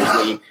have to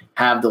actually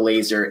have the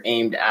laser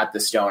aimed at the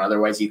stone.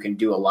 Otherwise, you can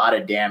do a lot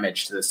of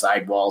damage to the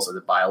side walls of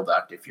the bile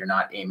duct if you're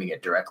not aiming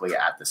it directly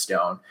at the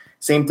stone.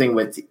 Same thing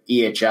with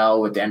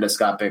EHL, with the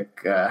endoscopic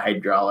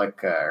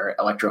hydraulic or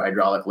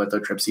electrohydraulic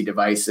lithotripsy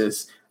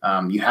devices.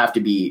 You have to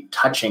be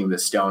touching the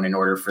stone in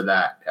order for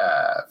that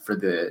for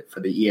the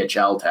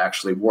EHL to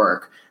actually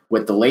work.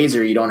 With the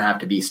laser, you don't have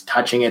to be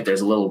touching it. There's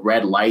a little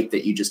red light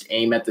that you just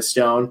aim at the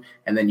stone,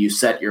 and then you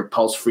set your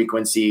pulse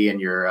frequency and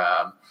your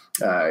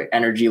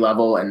energy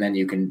level, and then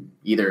you can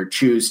either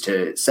choose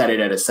to set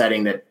it at a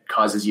setting that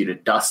causes you to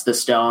dust the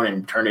stone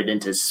and turn it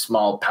into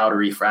small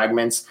powdery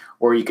fragments,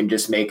 or you can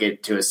just make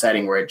it to a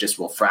setting where it just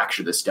will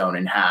fracture the stone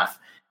in half.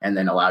 and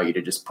then allow you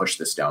to just push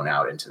the stone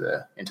out into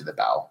the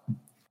bowel.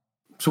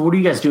 So what are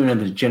you guys doing in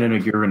the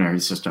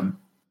genitourinary system?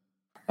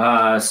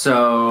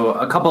 So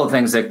a couple of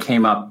things that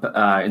came up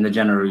in the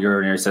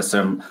genitourinary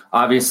system.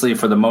 Obviously,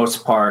 for the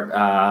most part,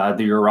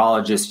 the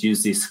urologists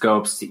use these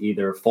scopes to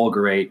either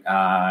fulgurate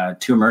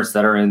tumors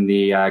that are in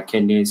the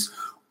kidneys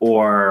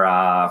or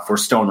for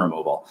stone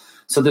removal.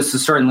 So this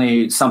is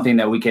certainly something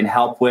that we can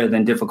help with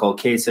in difficult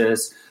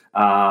cases.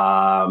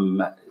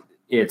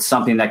 It's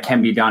something that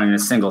can be done in a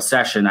single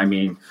session. I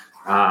mean,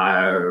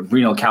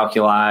 renal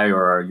calculi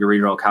or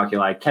ureteral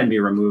calculi can be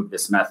removed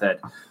this method,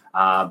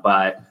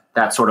 but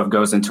that sort of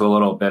goes into a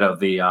little bit of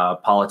the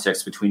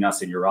politics between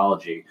us and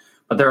urology.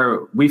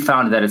 But we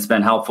found that it's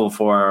been helpful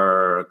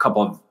for a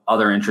couple of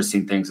other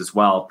interesting things as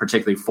well,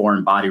 particularly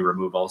foreign body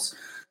removals.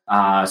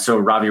 So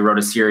Ravi wrote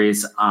a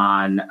series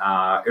on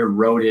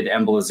eroded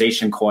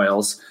embolization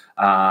coils,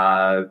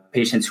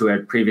 patients who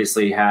had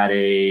previously had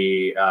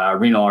a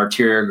renal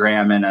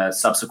arteriogram and a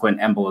subsequent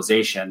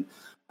embolization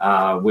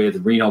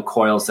with renal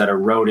coils that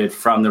eroded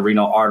from the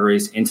renal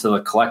arteries into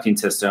the collecting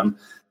system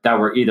that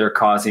were either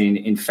causing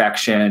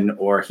infection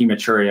or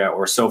hematuria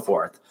or so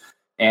forth.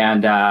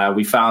 And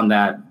we found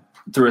that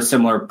through a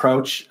similar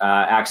approach,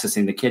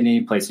 accessing the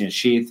kidney, placing a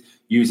sheath,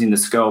 using the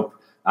scope,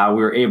 we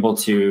were able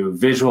to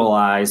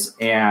visualize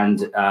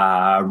and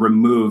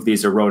remove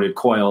these eroded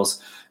coils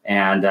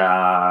and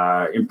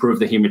improve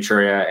the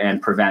hematuria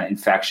and prevent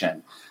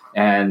infection.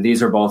 And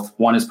these are both,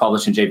 one is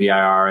published in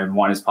JVIR and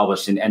one is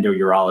published in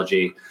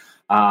Endourology.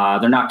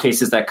 They're not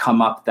cases that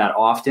come up that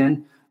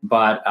often,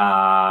 but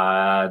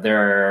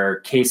there are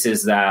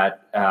cases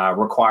that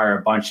require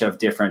a bunch of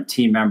different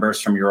team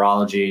members from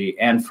urology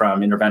and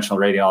from interventional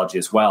radiology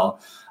as well.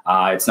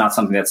 It's not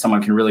something that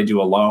someone can really do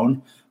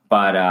alone,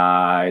 but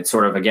it's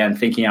sort of, again,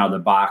 thinking out of the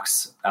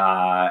box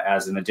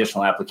as an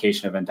additional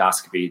application of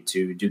endoscopy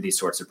to do these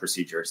sorts of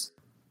procedures.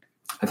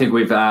 I think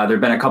there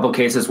have been a couple of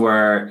cases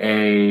where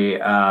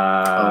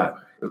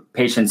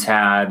patients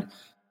had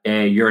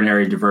a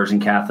urinary diversion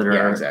catheter.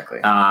 Yeah, exactly.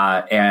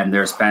 And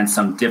there's been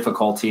some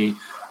difficulty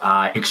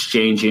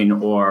exchanging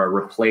or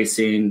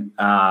replacing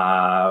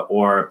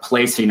or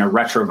placing a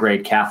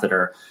retrograde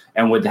catheter.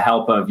 And with the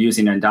help of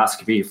using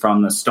endoscopy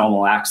from the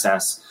stomal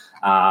access,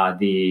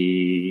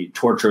 the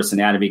tortuous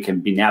anatomy can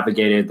be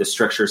navigated, the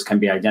strictures can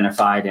be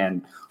identified,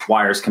 and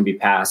wires can be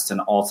passed, and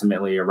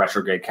ultimately a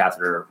retrograde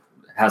catheter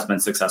has been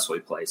successfully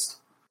placed.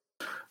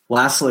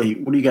 Lastly,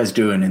 what are you guys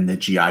doing in the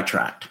GI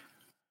tract?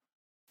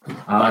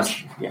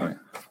 Yeah.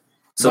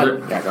 So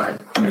go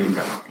ahead.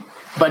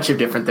 Bunch of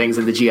different things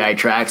in the GI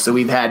tract. So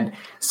we've had,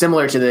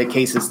 similar to the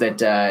cases that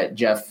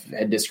Jeff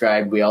had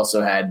described, we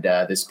also had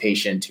this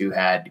patient who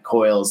had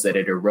coils that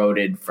had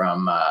eroded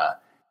from a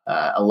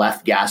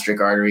left gastric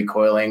artery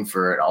coiling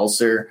for an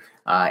ulcer,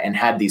 and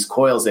had these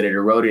coils that had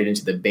eroded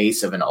into the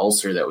base of an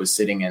ulcer that was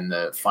sitting in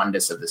the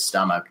fundus of the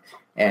stomach.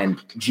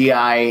 And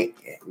GI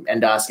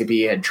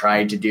endoscopy had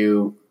tried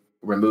to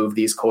remove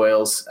these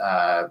coils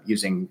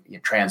using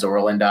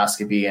transoral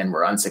endoscopy and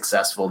were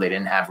unsuccessful. They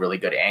didn't have really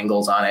good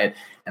angles on it,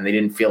 and they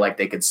didn't feel like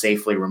they could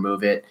safely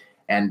remove it.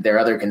 And their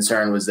other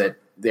concern was that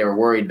they were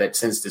worried that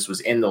since this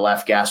was in the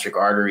left gastric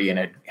artery and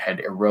it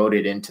had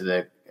eroded into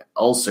the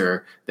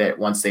ulcer, that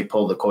once they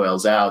pull the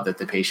coils out, that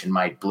the patient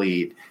might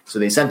bleed. So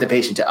they sent the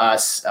patient to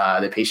us.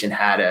 The patient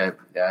had a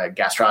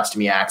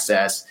gastrostomy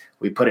access.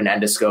 We put an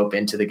endoscope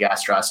into the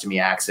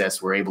gastrostomy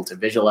access. We're able to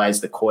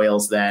visualize the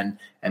coils then,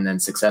 and then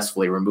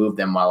successfully remove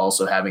them while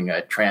also having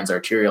a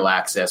transarterial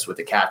access with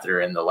a catheter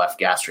in the left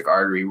gastric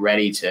artery,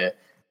 ready to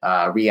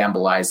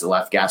re-embolize the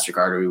left gastric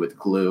artery with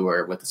glue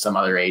or with some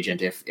other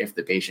agent if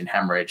the patient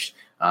hemorrhaged.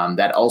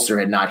 That ulcer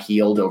had not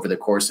healed over the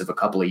course of a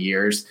couple of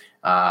years,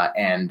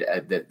 and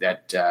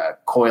that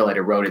coil had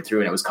eroded through,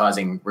 and it was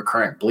causing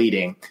recurrent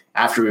bleeding.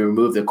 After we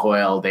removed the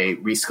coil, they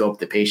rescoped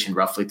the patient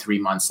roughly 3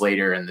 months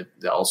later, and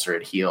the ulcer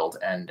had healed.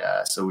 And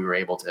so we were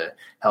able to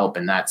help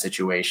in that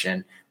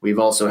situation. We've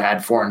also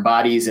had foreign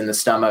bodies in the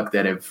stomach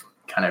that have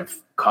kind of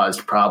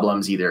caused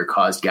problems, either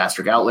caused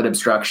gastric outlet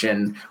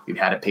obstruction. We've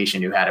had a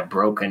patient who had a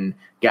broken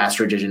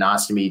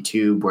gastrojejunostomy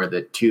tube where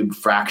the tube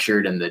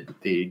fractured and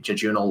the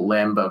jejunal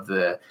limb of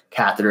the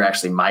catheter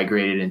actually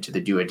migrated into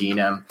the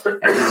duodenum.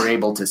 And we were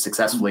able to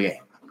successfully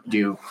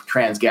do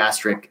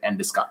transgastric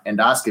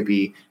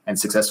endoscopy and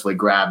successfully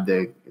grab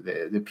the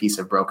piece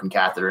of broken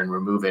catheter and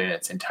remove it in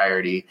its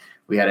entirety.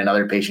 We had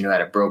another patient who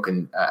had a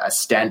broken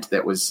stent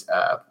that was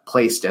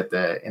placed in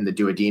the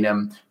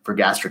duodenum for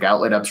gastric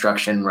outlet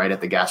obstruction right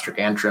at the gastric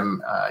antrum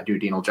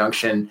duodenal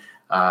junction.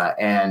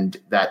 And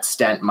that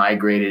stent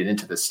migrated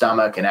into the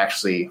stomach and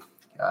actually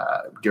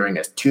during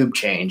a tube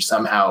change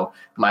somehow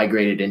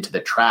migrated into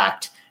the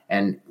tract.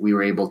 And we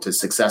were able to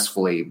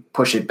successfully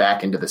push it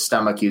back into the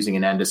stomach using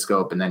an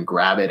endoscope and then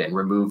grab it and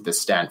remove the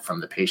stent from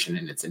the patient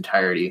in its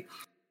entirety.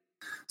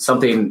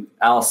 Something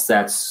else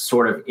that's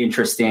sort of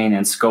interesting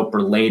and scope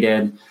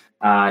related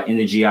in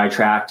the GI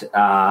tract,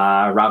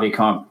 Ravi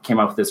came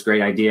up with this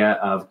great idea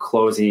of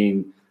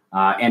closing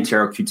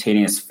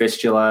enterocutaneous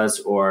fistulas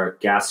or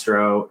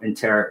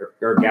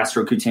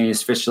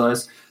gastrocutaneous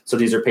fistulas. So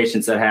these are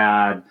patients that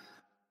had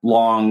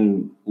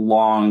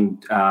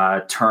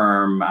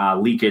term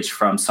leakage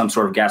from some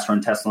sort of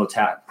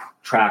gastrointestinal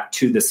tract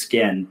to the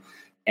skin.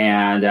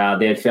 And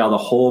they had failed a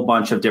whole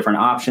bunch of different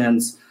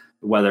options,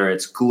 whether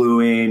it's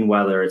gluing,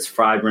 whether it's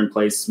fibrin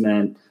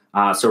placement.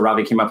 So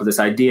Ravi came up with this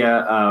idea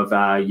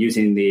of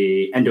using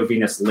the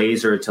endovenous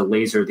laser to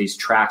laser these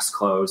tracts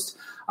closed.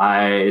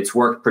 It's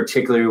worked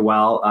particularly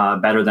well,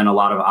 better than a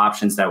lot of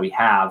options that we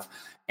have.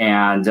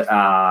 And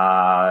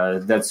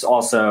that's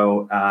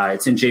also,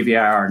 it's in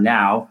JVIR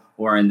now,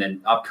 or in the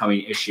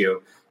upcoming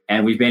issue.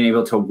 And we've been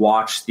able to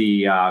watch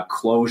the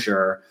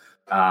closure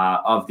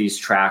of these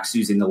tracts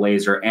using the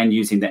laser and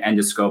using the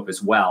endoscope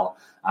as well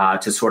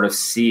to sort of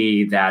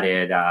see that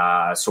it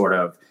sort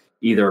of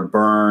either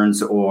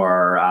burns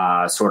or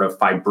sort of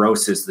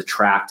fibroses the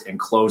tract and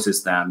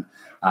closes them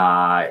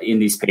in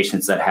these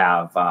patients that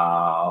have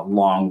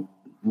long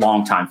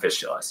time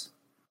fistulas.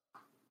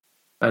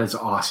 That is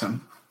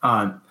awesome.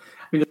 I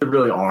mean, there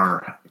really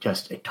are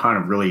just a ton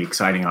of really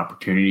exciting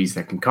opportunities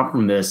that can come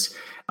from this.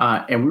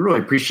 And we really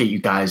appreciate you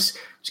guys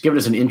just giving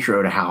us an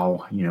intro to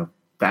how,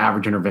 the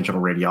average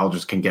interventional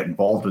radiologist can get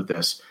involved with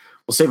this.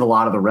 We'll save a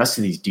lot of the rest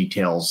of these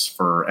details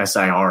for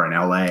SIR in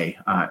LA.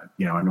 I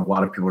know a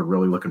lot of people are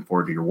really looking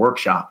forward to your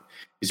workshop.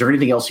 Is there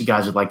anything else you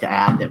guys would like to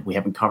add that we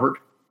haven't covered?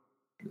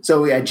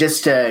 So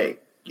just to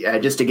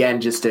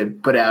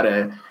put out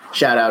a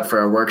shout out for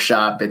our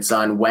workshop. It's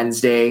on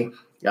Wednesday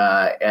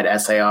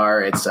at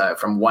SIR. It's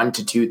from 1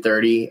 to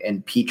 2:30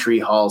 in Petrie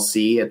Hall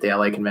C at the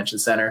LA Convention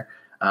Center.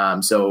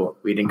 So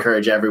we'd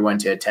encourage everyone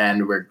to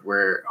attend.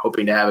 We're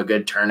hoping to have a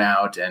good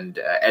turnout and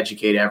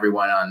educate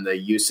everyone on the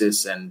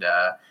uses and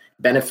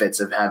benefits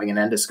of having an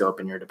endoscope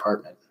in your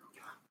department.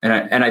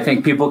 And I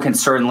think people can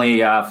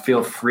certainly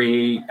feel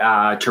free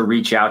to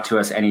reach out to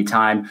us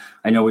anytime.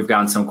 I know we've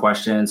gotten some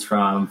questions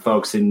from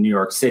folks in New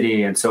York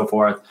City and so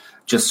forth,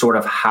 just sort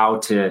of how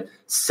to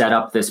set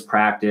up this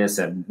practice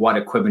and what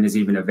equipment is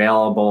even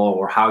available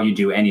or how you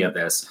do any of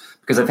this.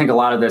 Because I think a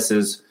lot of this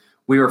is,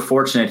 we were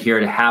fortunate here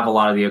to have a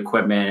lot of the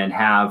equipment and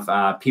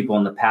have people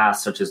in the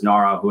past, such as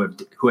Nara,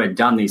 who had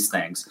done these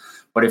things.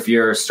 But if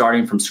you're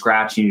starting from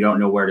scratch and you don't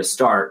know where to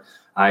start,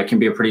 it can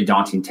be a pretty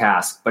daunting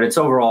task. But it's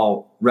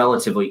overall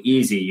relatively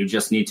easy. You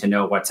just need to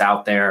know what's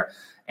out there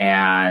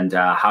and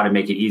how to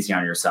make it easy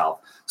on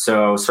yourself.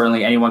 So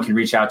certainly anyone can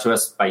reach out to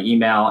us by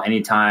email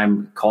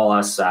anytime, call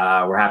us.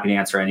 We're happy to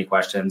answer any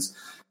questions.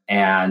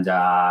 And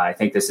I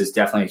think this is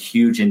definitely a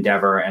huge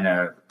endeavor and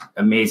an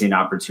amazing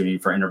opportunity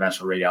for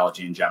interventional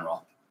radiology in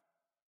general.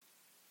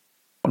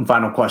 One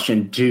final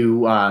question.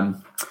 Do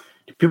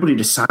people need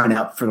to sign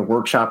up for the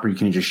workshop, or you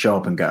can just show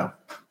up and go?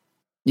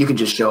 You can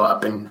just show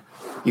up and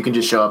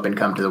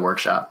come to the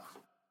workshop.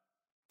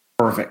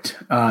 Perfect.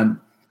 All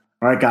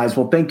right, guys.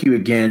 Well, thank you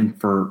again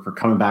for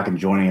coming back and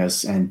joining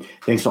us. And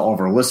thanks to all of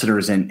our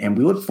listeners. And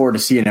we look forward to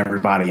seeing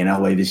everybody in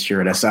LA this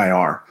year at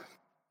SIR.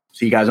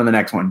 See you guys on the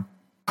next one.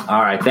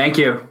 All right. Thank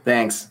you.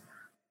 Thanks.